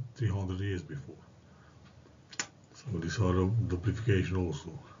exactly 300 years before. So these are a duplication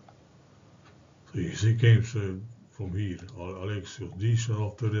also. So he came from here, Alexius, this and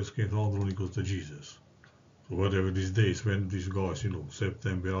after that came Andronikos to Jesus. So whatever these days when these guys, you know,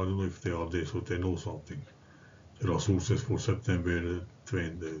 September, I don't know if they are there, so they know something. There are sources for September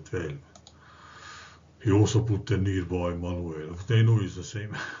 12. He also put the nearby Manuel. They know it's the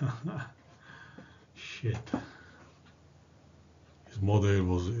same. Shit. His mother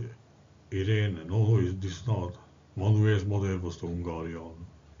was Irene. No, this not. Manuel's mother was the Hungarian.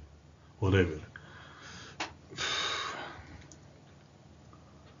 Whatever.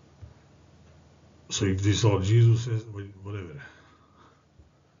 So if these are Jesus, whatever.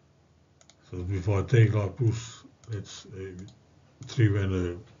 So if I take like plus, let's 3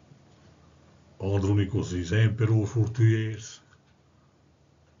 when Andronikos is emperor for 2 years.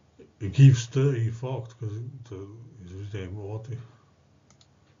 It gives in fact, because it's written what?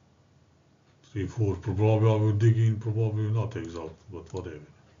 3, 4, probably I will dig in, probably not exact, but whatever.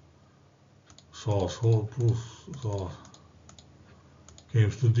 SAS plus SAS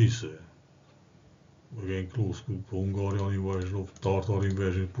comes to this. Again close to Hungarian invasion of Tartar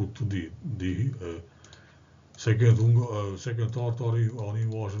invasion put to the second Tartar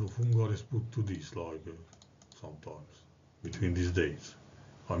invasion of Hungary is put to this, like sometimes between these dates.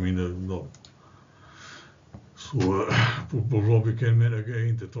 I mean, no. So probably can man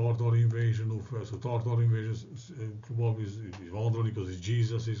again the Tartar invasion of so Tartar invasion probably is Andronikos is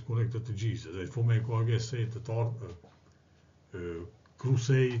Jesus is connected to Jesus. And for me, I guess say the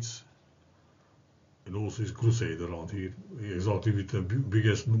Crusades. And also is crusade around here, exactly with the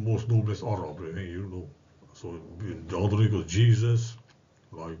biggest, most noblest Arab, you know. So the Andronikos Jesus,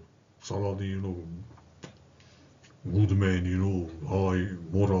 like Saladin, you know, good man, you know, high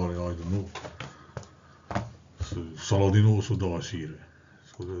moral, I don't know. So Saladin also dies here.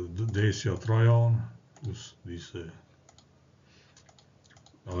 So the Dacia Trajan, plus this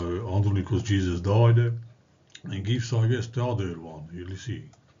Andronikos Jesus died, and gives, I guess, the other one, you'll see.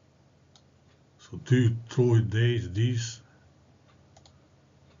 So 2 Troy days, this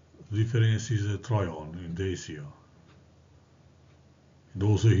difference is a Trajan in Dacia. And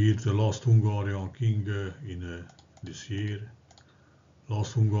also here the last Hungarian king in this year,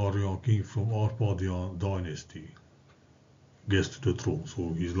 last Hungarian king from Arpadian dynasty, gets to the throne.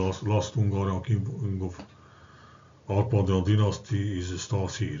 So his last Hungarian king of Arpadian dynasty is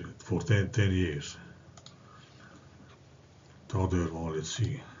starts here for 10 years. The other one, let's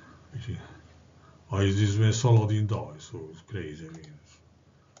see. This is when Saladin died, so it's crazy. I mean,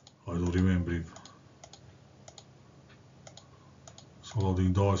 I don't remember if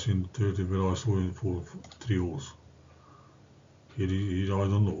Saladin dies in 30, but I saw him for 3 years. I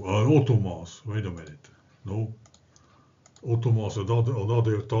don't know. Ottomans, wait a minute. No? Ottomans,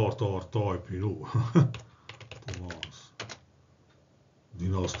 another Tartar type, you know. Ottomans.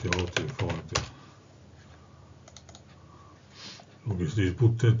 Dynasty 1850. Look, they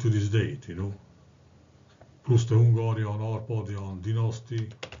put that to this date, you know. Plus the Hungarian Arpadian dynasty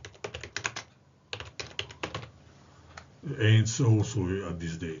ends also at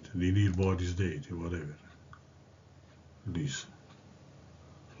this date, nearby this date, whatever. This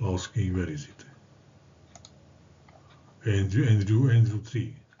last king, where is it? Andrew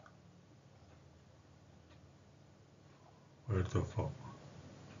III. Where the fuck?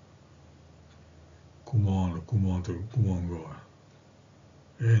 Come on, guy.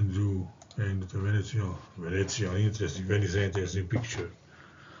 Andrew the Venezia, interesting, very interesting picture.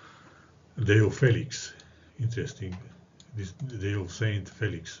 Day of Felix, interesting. This day of Saint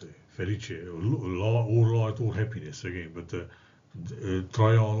Felix, Felice, or light or happiness again. But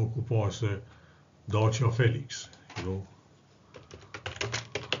Trajan occupies Dacia Felix, you know.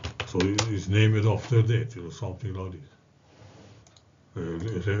 So it's named after that, you know, something like this.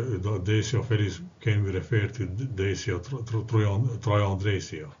 Dacia Felix can be referred to Dacia Trojan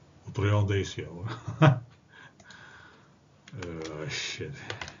Dacia. Trojan Dacia. Shit.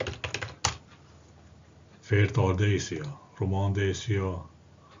 Tartar Dacia, Roman Dacia,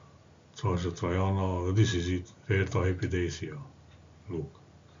 Trajana, this is it. Tartar Happy Dacia. Look.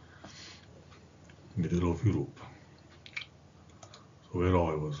 Middle of Europe. So where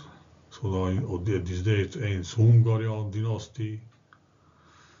I was. So now at this date ends Hungarian dynasty.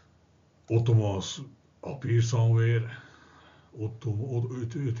 Ottomans appear somewhere.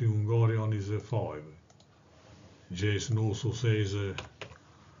 Hungarian is 5. Jason also says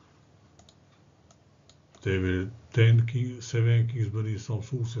there were 7 kings, but in some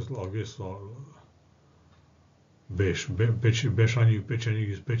sources, I guess,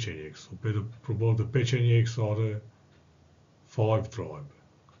 Pechenyeks. So probably the Pechenyeks are 5 tribes.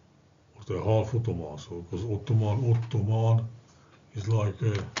 Or the half Ottoman. So because Ottoman is like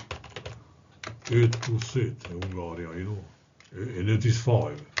 8 plus 8 in Hungary, you know. And it is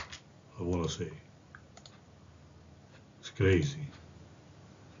 5, I want to say. It's crazy.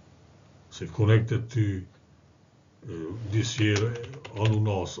 So connected to this year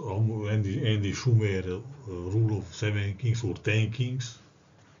Anunas and the Sumer rule of 7 kings or 10 kings.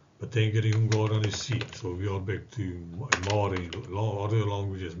 But then in Hungarian is 6. So we are back to Mari, other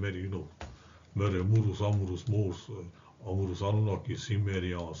languages, maybe, you know. Mere, Murus, Amurus, Mors, Amurus, Anunnaki,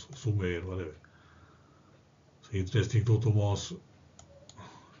 Cimmerians, Sumer, whatever. Interesting Ottomans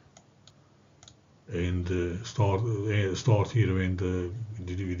and start here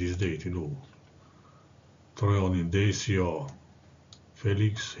with this date, you know. Trajan in Dacia,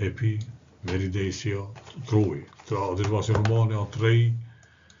 Felix, happy, Mary Dacia, Troy. There was in Romania, Troy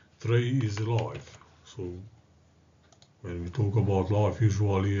is life. So when we talk about life,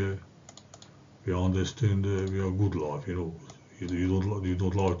 usually we understand we are good life, you know. You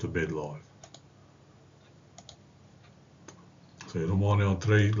don't like the bad life. So Romanian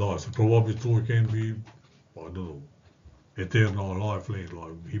trade life. So probably Troy can be, I don't know, eternal life length,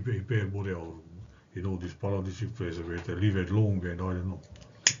 like hyperbole or, you know, this paradisic place where they live it long and I don't know.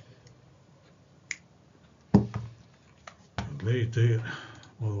 And later,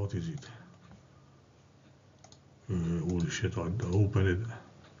 what is it? Holy shit, I opened it.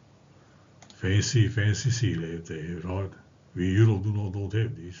 Fancy sea later, right? We in Europe don't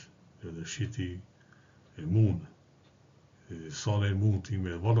have this. The shitty moon. Sun and moon thing,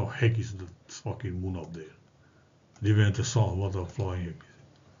 man. What the heck is the fucking moon up there? The event the sun, what the flying heck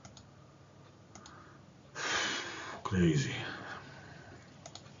is. Crazy.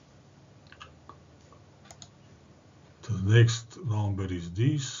 The next number is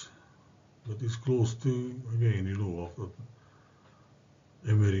this, but it's close to, again, you know, after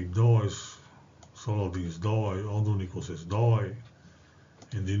Emmerich dies, Saladin's die, Andronikos die,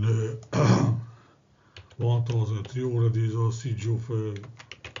 and in 1300 is a siege of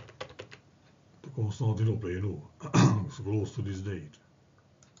Constantinople, you know, it's close to this date.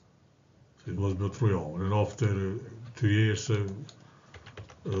 So it was by Trojan, and after 2 years, some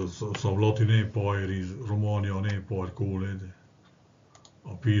Latin Empire is Romanian Empire called,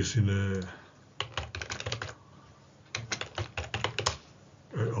 appears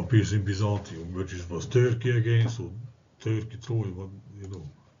in Byzantium, which was Turkey again, so Turkey, Troy, but you know.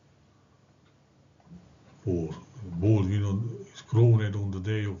 For Baldwin is crowned on the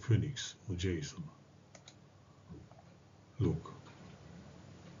day of Phoenix, or Jason. Look.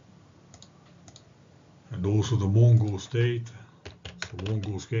 And also the Mongol state. So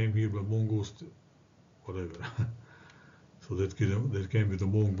Mongols came here, but Mongols, whatever. So that came with the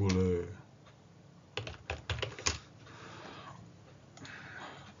Mongol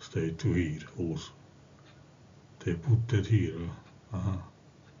state to here also. They put that here.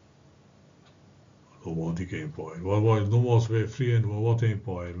 Romantic Empire. Well, nomads were free and what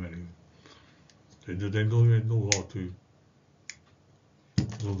empire, man? They don't even know how to.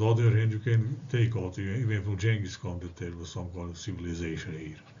 So on the other hand, you can take out, even from Genghis Khan, that there was some kind of civilization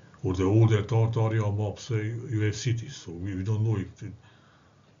here. Or the older tartar-jan maps, you have cities, so we don't know if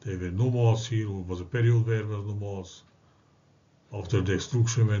they were nomads here, or was a period where there were nomads. After the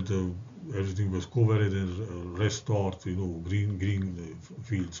destruction, when everything was covered and restart, green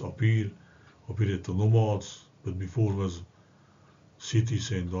fields appear the nomads, but before was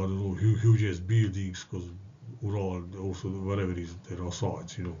cities and I don't know, huge buildings, because Ural also wherever is there are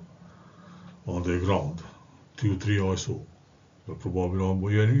sites, on the ground, 2-3 I saw, but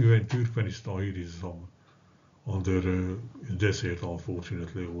probably even Turkmenistan here is some under desert,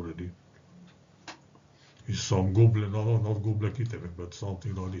 unfortunately already. Is some goblin, not goblin kitebek, but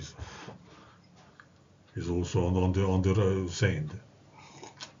something like this. Is also on the sand.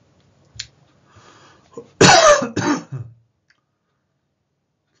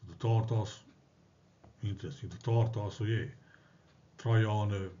 The Tartars, interesting. The Tartars, so yeah, Trajan,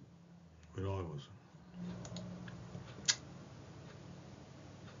 where I was.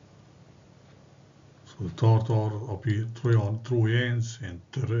 So the Tartar up here, Trojans and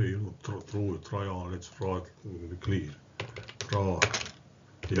Trajan, let's write clear.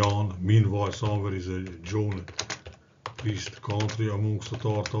 Trajan, meanwhile somewhere is a Joan priest country amongst the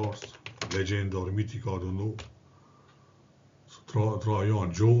Tartars, legend or mythic, I don't know. So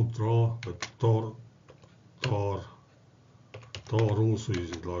Trajan, Joan, but Tar also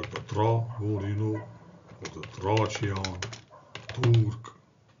is like a Tra word, or the Trajan, Turk,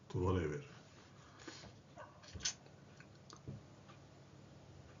 whatever.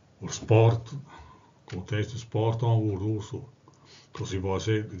 Or Spartan, contains the Spartan word also. Because if I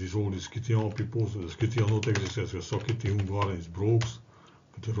say it is only Scythian people, the Scythian not exists, so Scythian Hungarian is Brooks,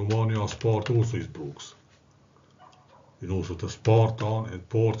 but the Romanian Sparta also is Brooks. So the Spartan and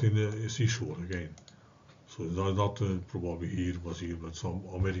port in the seashore again. So not probably here, but some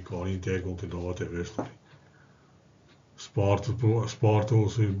American intercontinental whatever story. Sparta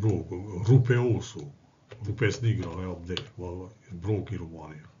also is broke. Rupe also. Rupe Snigra up there, well, broke in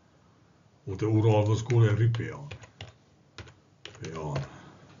Romania. Or the Ural was called a Ripean.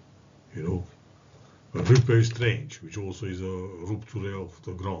 But Rupe is strange, which also is a rupture of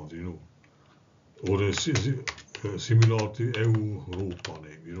the ground, Or similar to Europa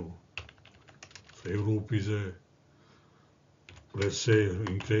name, So Europe is let's say,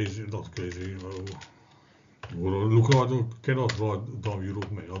 not crazy, look, I cannot write down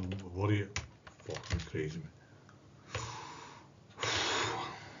Europe, man. I'm very fucking crazy, man.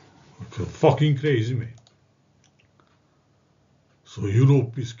 Fucking crazy, man. So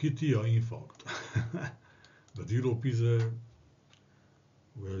Europe is Scythia, in fact. But Europe is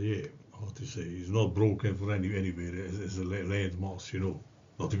well, yeah, how to say, it's not broken for anywhere as a land mass,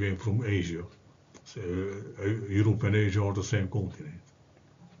 Not even from Asia. So, Europe and Asia are the same continent.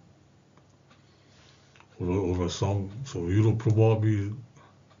 Or some, so Europe probably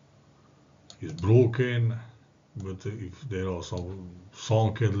is broken, but if there are some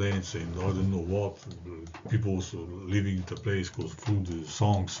sunken lands and I don't know what, people living in the place because through the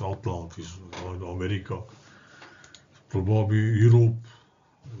songs, Atlantis, America, probably Europe,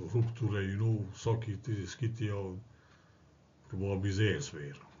 rupture, Scythia, probably is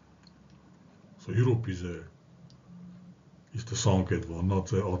elsewhere. So Europe is the sunken one,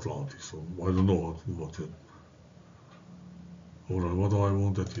 not Atlantis. So I don't know what what I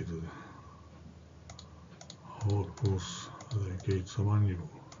wanted to do. Horkos, Kétszer annyira.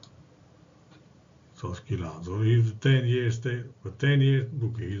 So 9. So if 10 years, but 10 years,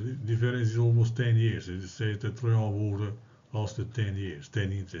 look, the difference is almost 10 years. It says that Trojan War lasted 10 years,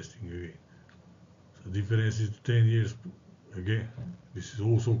 10 interesting again. So the difference is 10 years again. This is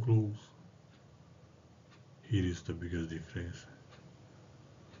also close. Here is the biggest difference.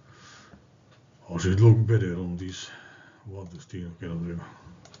 I should look better on this. What the still cannot do.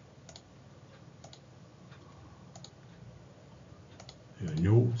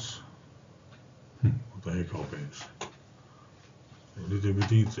 Notes. What the heck happens? A little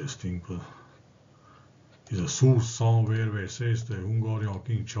bit interesting, but is a source somewhere where it says the Hungarian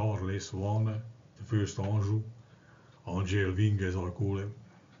King Charles I, the first Anjou, Angel Wing as I call him,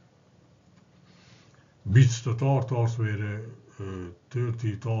 beats the Tartars where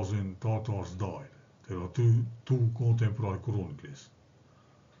 30,000 Tartars died. There are two contemporary chronicles.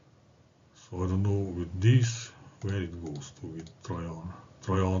 So I don't know with this where it goes to with Trajan.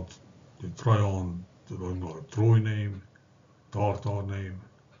 The Troy name, Tartar name.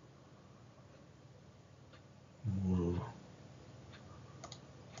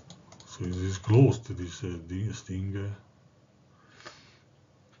 So So it is close to this thing.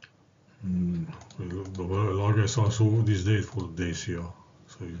 Like I saw this date for this year.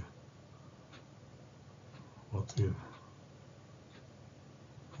 So, what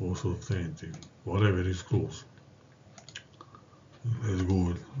also same thing. Whatever is close. Let's go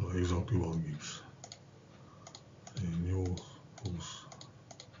with exactly what gives. News.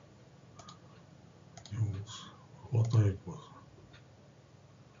 What type was?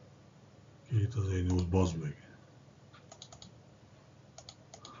 2008 Bosbeck.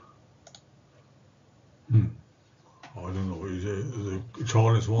 I don't know.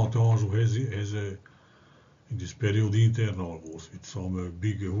 Charles Wantage has in this period internal wars with some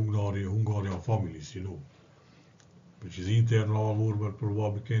big Hungarian families, which is internal war, but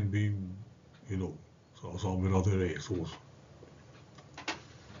probably can be, some other race also.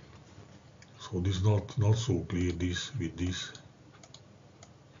 So this is not so clear with this.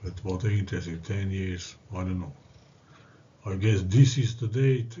 But what interesting, 10 years, I don't know. I guess this is the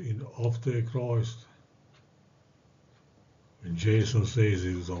date after Christ. And Jason says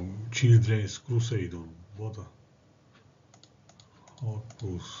it's on Children's Crusade or what?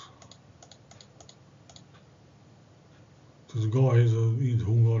 This guy has in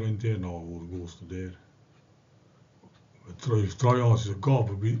Hungary internal war goes to there. If Trajan is a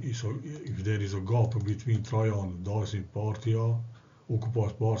gap, if there is a gap between Trajan and Dacian Parthia,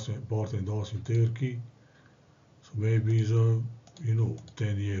 occupies part and Dacian Turkey, so maybe it's a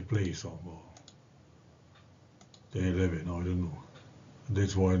 10-year place somehow. 10, 11, I don't know.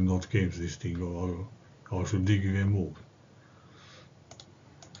 That's why not came this thing. I should dig even more.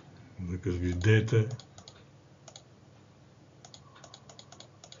 Because with that,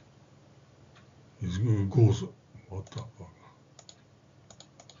 it goes. What the fuck?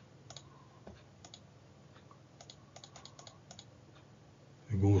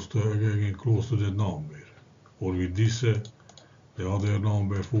 It goes again close to that number. Or with this, the other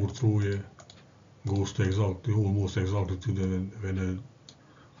number for Troy goes to almost exactly to when the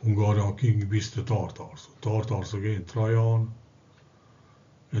Hungarian king beat the Tartars. Tartars again, Trajan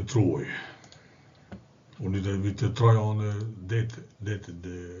and Troy. Only with the Trajan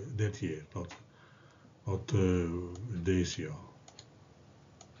that year, not this year.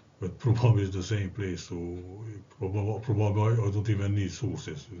 But probably it's the same place, so probably I don't even need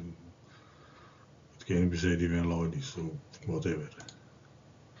sources. It can be said even like this, so whatever.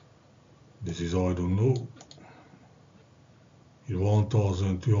 This is I don't know. In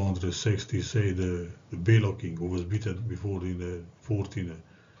 1260 say the Bela king who was beaten before in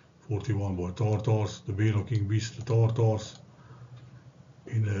 1441 by Tartars. The Bela king beats the Tartars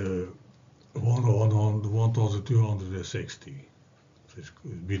in 1260. So it's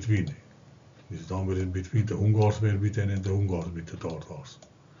between. This number is between the Hungars were beaten and the Hungars beat the Tartars.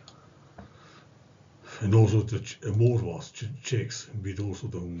 And also the Morvas, Czechs, beat also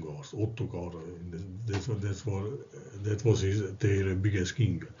the Hungars. Ottokar, that was their biggest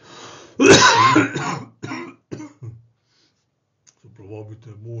king. So probably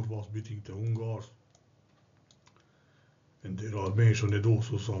the Morvas beating the Hungars. And there are mentioned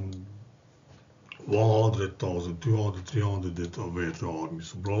also some 100,000, 200, 300 that were the armies.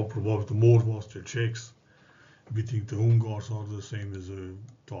 So probably the Morvas, the Czechs, beating the Hungars are the same as the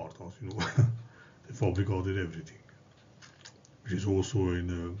Tartars, They fabricated everything. Which is also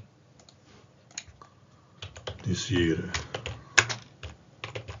in this year.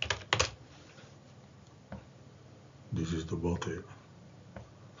 This is the battle.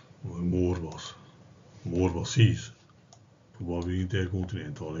 Morvas seas. Probably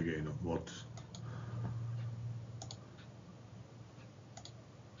intercontinental again. What?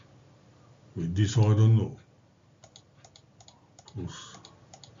 With this I don't know. Because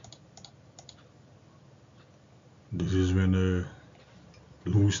this is when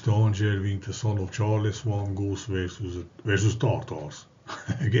Louis the Angevin, the son of Charles I, goes versus Tartars.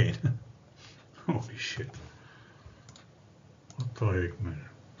 Again. Holy shit. What the heck, man.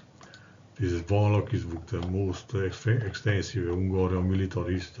 This is Balak's book, the most extensive Hungarian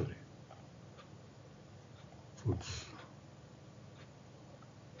military history. So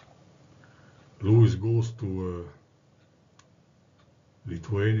Louis goes to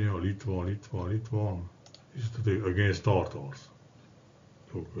Lithuania, Litva. Is against Tartars.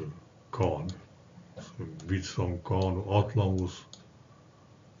 So Khan. So beat some Khan, Atlan was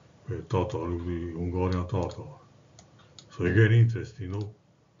Tatar, the Hungarian Tartar. So again interesting,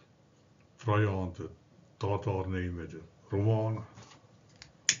 Trajan, the Tartar name is Roman.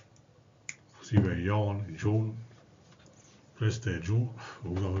 Steven Jan, John. Prester John.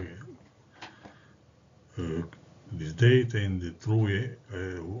 This date and the Troy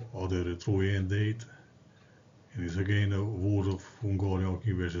other Trojan date, and it's again a war of Hungarian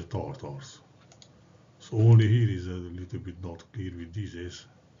King versus Tartars. So only here is a little bit not clear with this is,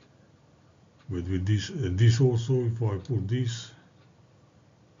 but with this also, if I put this,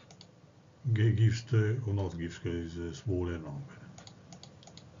 gives the, or not gives, is a smaller number.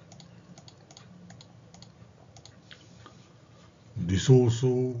 This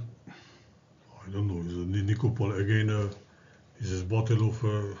also, I don't know, is a Nikopol again, is a battle of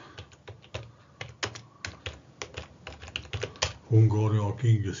Hungarian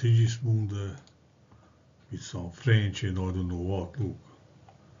King Sigismund with some French and I don't know what, look.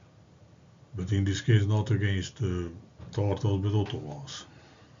 But in this case not against Tartars but Ottomans.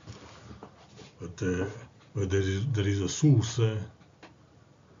 But there is a source, I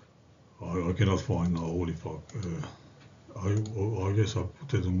cannot find now, holy fuck. I guess I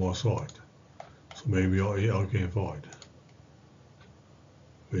put it on my side. So maybe I can find.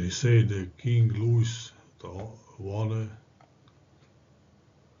 Where he said King Louis I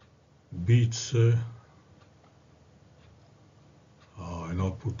beats, I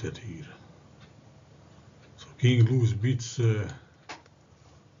not put that here. So King Louis beats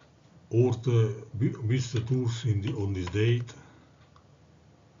beats the Turks on this date.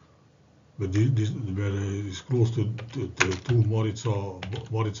 But this where is close to two Maritza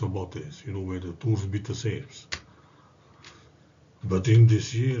battles, you know, where the Turks beat the Serbs. But in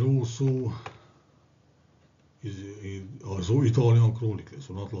this year also is also Italian chronicles,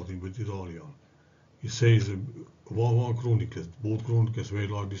 so not Latin but Italian. It says one chronicles, both chronicles were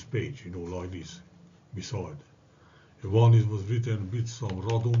like this page, you know, like this, beside. And one was written beats some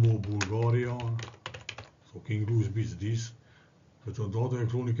Radomo Bulgarian, so King Louis beats this. But on the other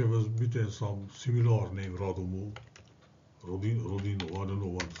chronicle was written some similar name, Radomo, Rodino, I don't know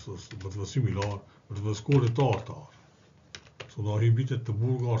what, but it was similar, but it was called a Tartar. So now he beat the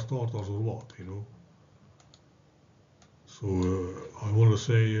Bulgars, Tartars or what, you know. So I want to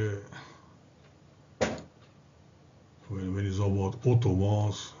say, when it's about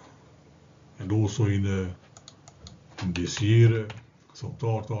Ottomans, and also in this year, some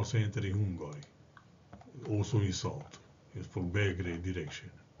Tartars entering Hungary, also in south. It's from Belgrade direction.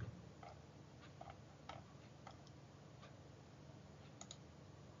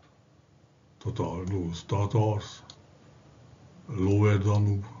 Tatars, lower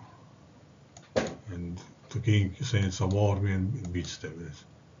Danube, and the king sends some army and beats them.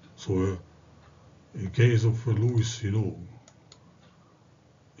 So in case of Louis, you know,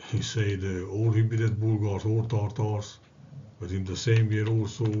 he said all he beat Bulgars or Tartars, but in the same year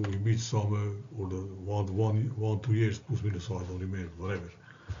also he beat some, or the 1-2 years plus minus, I don't remember, whatever.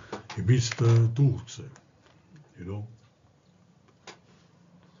 He beats the Turks, you know.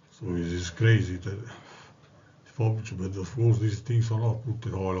 So it is crazy that, but of course these things are not put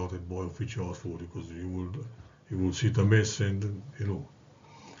and highlighted by officials for, because you will see the mess and, you know,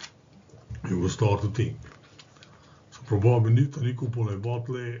 you will start to think. So probably Nikopol and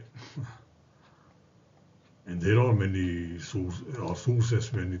Battle. And there are many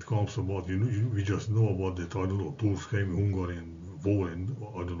sources when it comes about, you know, we just know about that, I don't know, Turks came in Hungary and war and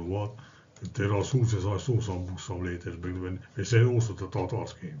I don't know what. But there are sources, I saw some books some later, but when they say also the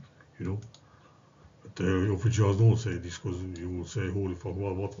Tatars came, you know. But the officials don't say this, because you will say, holy fuck,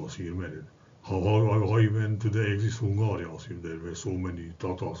 what was here meant? How even today exists Hungarians if there were so many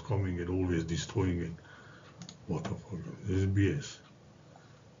Tatars coming and always destroying it? What the fuck, this is BS.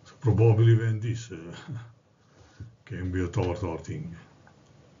 So probably when this can be a Tartar thing.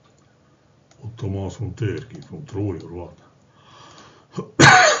 Ottomans from Turkey, from Troy or what?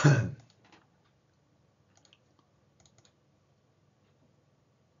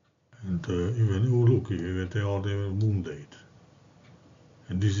 And even, oh look, even they are the moon date.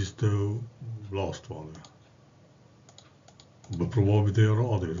 And this is the last one. But probably there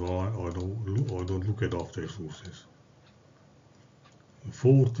are others, I don't look at after sources. In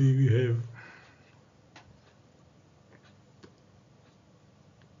 40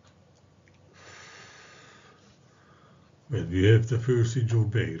 we have the first siege of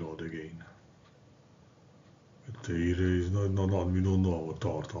Belgrade again. But here is not, we don't know about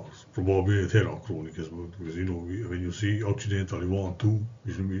Tartars. Probably Terra Chronicles, because you know, when you see Occidentally 1-2,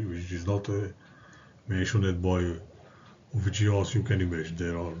 which is not mentioned by officials, you can imagine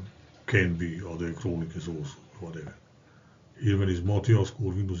there can be other chronicles also, whatever. Here when is Matthias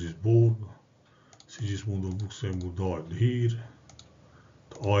Corvinus is born, Sigismund of Luxembourg died here,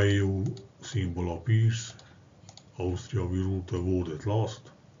 the IU symbol appears, Austria will rule the world at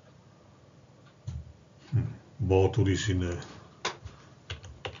last. Bator is in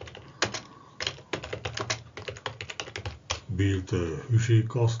built a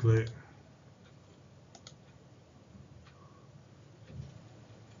hűségkaszle.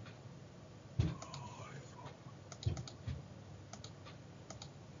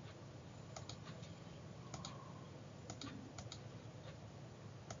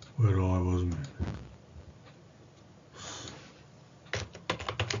 Where I was, man.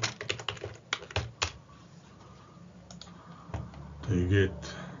 They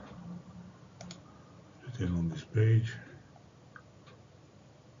get written on this page.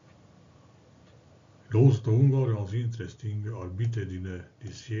 Those the Hungarians interesting are bitten in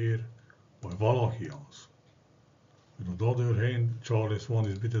this year by Wallachians. On the other hand, Charles I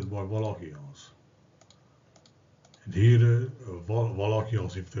is bitten by Wallachians. And here,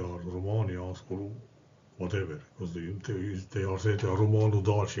 Wallachians, if they are Romanians or whatever, because they are said they are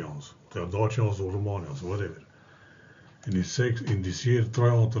Romano-Dacians. They are Dacians or Romanians, whatever. And in this year,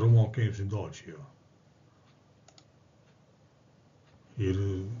 Troy and Tartar came in Dacia.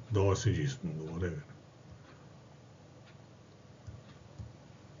 Here, Dacians or whatever.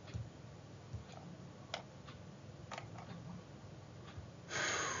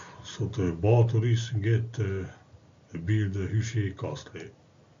 So the batteries get build a hűségkaszle,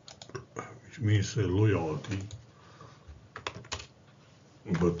 which means loyalty.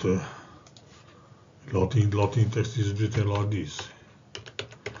 But Latin text is written like this,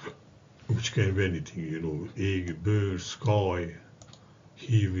 which can be anything, you know, egg, bird, sky,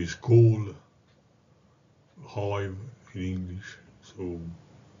 heave is coal, hive in English. So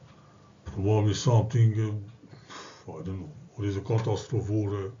probably something, I don't know, what is a catastrophe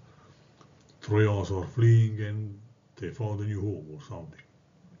for Trojans are fleeing and they found a new home or something.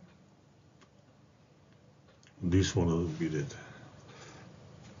 This one will be that.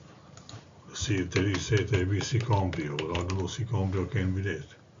 See, they say there will be Sicambria, but I don't know Sicambria can be that.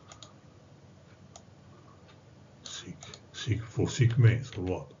 Sick for sick men or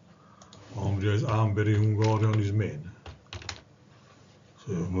what? Ambria is Amber in Hungarian is men.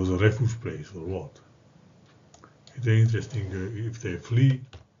 So it was a refuge place or what? It's interesting if they flee.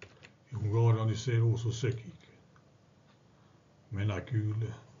 In Hungarian is said also szökik.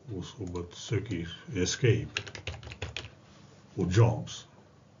 Menekül also, but szökik, escape or jumps.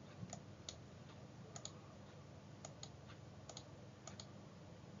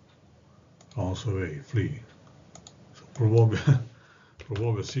 Runs away, flee. So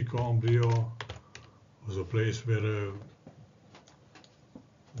probably Sicambria was a place where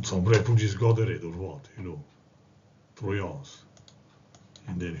some refugees gathered or what, you know, Trojans.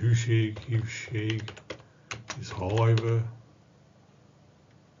 And then hűség is hive.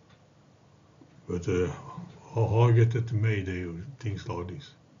 But how I get it to Mayday or things like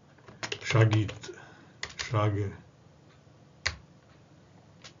this. Shagit, shag.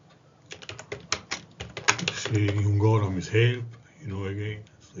 In Hungarian means help, you know, again.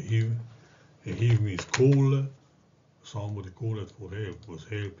 So heave means call. Somebody called for help, was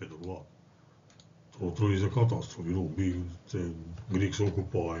helped or what. So Troy is a catastrophe, you know, the Greeks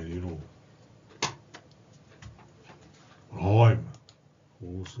occupied, you know. Hive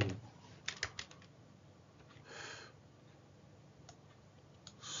also.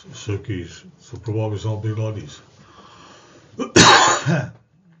 Circus, so probably something like this.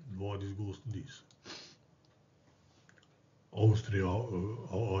 Why this goes to this? Austria,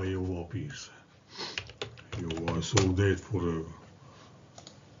 Iowa piece. I saw that for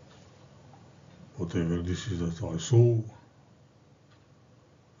whatever this is that I saw.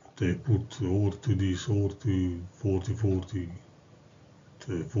 They put or to this or to 4040,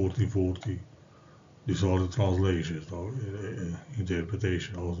 to 1440. These are the translations,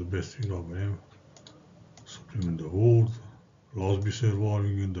 interpretation of the best thing of them. Supplement the word, last be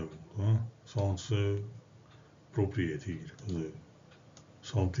surviving in the world. Sounds appropriate here.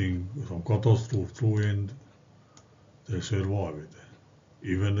 Some catastrophe through and they survived.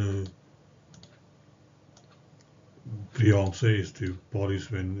 Even Priam says to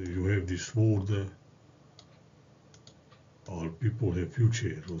Paris, when you have this word, all people have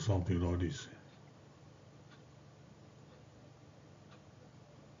future or something like this.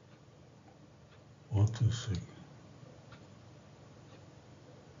 What a second.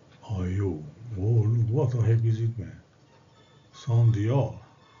 Ayo. Oh, look, what the heck is it, man? Sandia.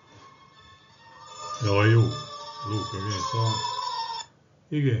 Ayo. Look again, sound.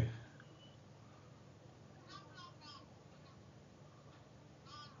 Igen.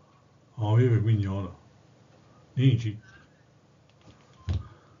 Jövök mindjárt. Nincs itt.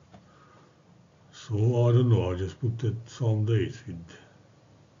 So, I don't know, I just put that some dates with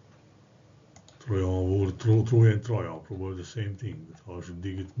Trojan or Troy and Tartar, probably the same thing, but I should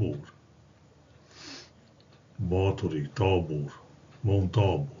dig it more. Báthory, Tábor, Mount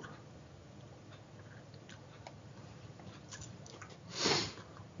Tábor.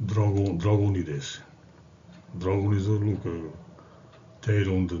 Dragonides. Dragonides look tail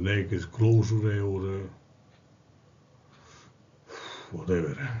on the neck is closer or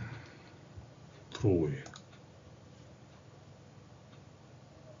whatever. Troy.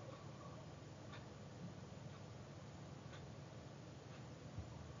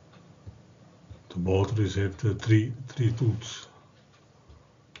 De Báthory heeft drie toets.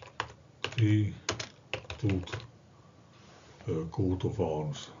 3 toet coat of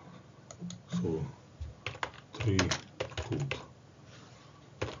arms. So 3 toet.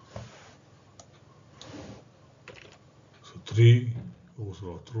 So 3 goes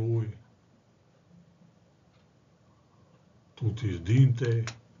naar Troy. Toet is dinte.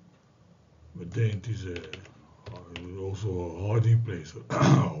 But dent is also a hiding place, a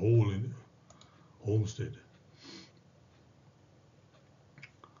hole in homestead.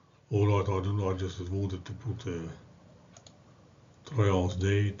 Alright, I don't know, I just wanted to put Trajan's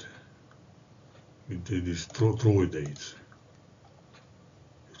date with these Troy dates.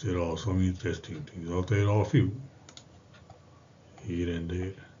 If there are some interesting things, there are a few here and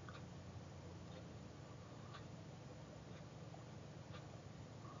there.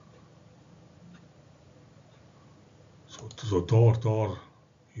 So Tartar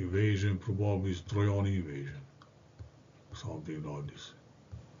invasion probably is Trojan invasion, something like this.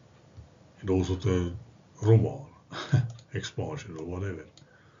 And also the Roman expansion or whatever.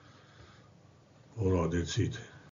 Alright, that's it.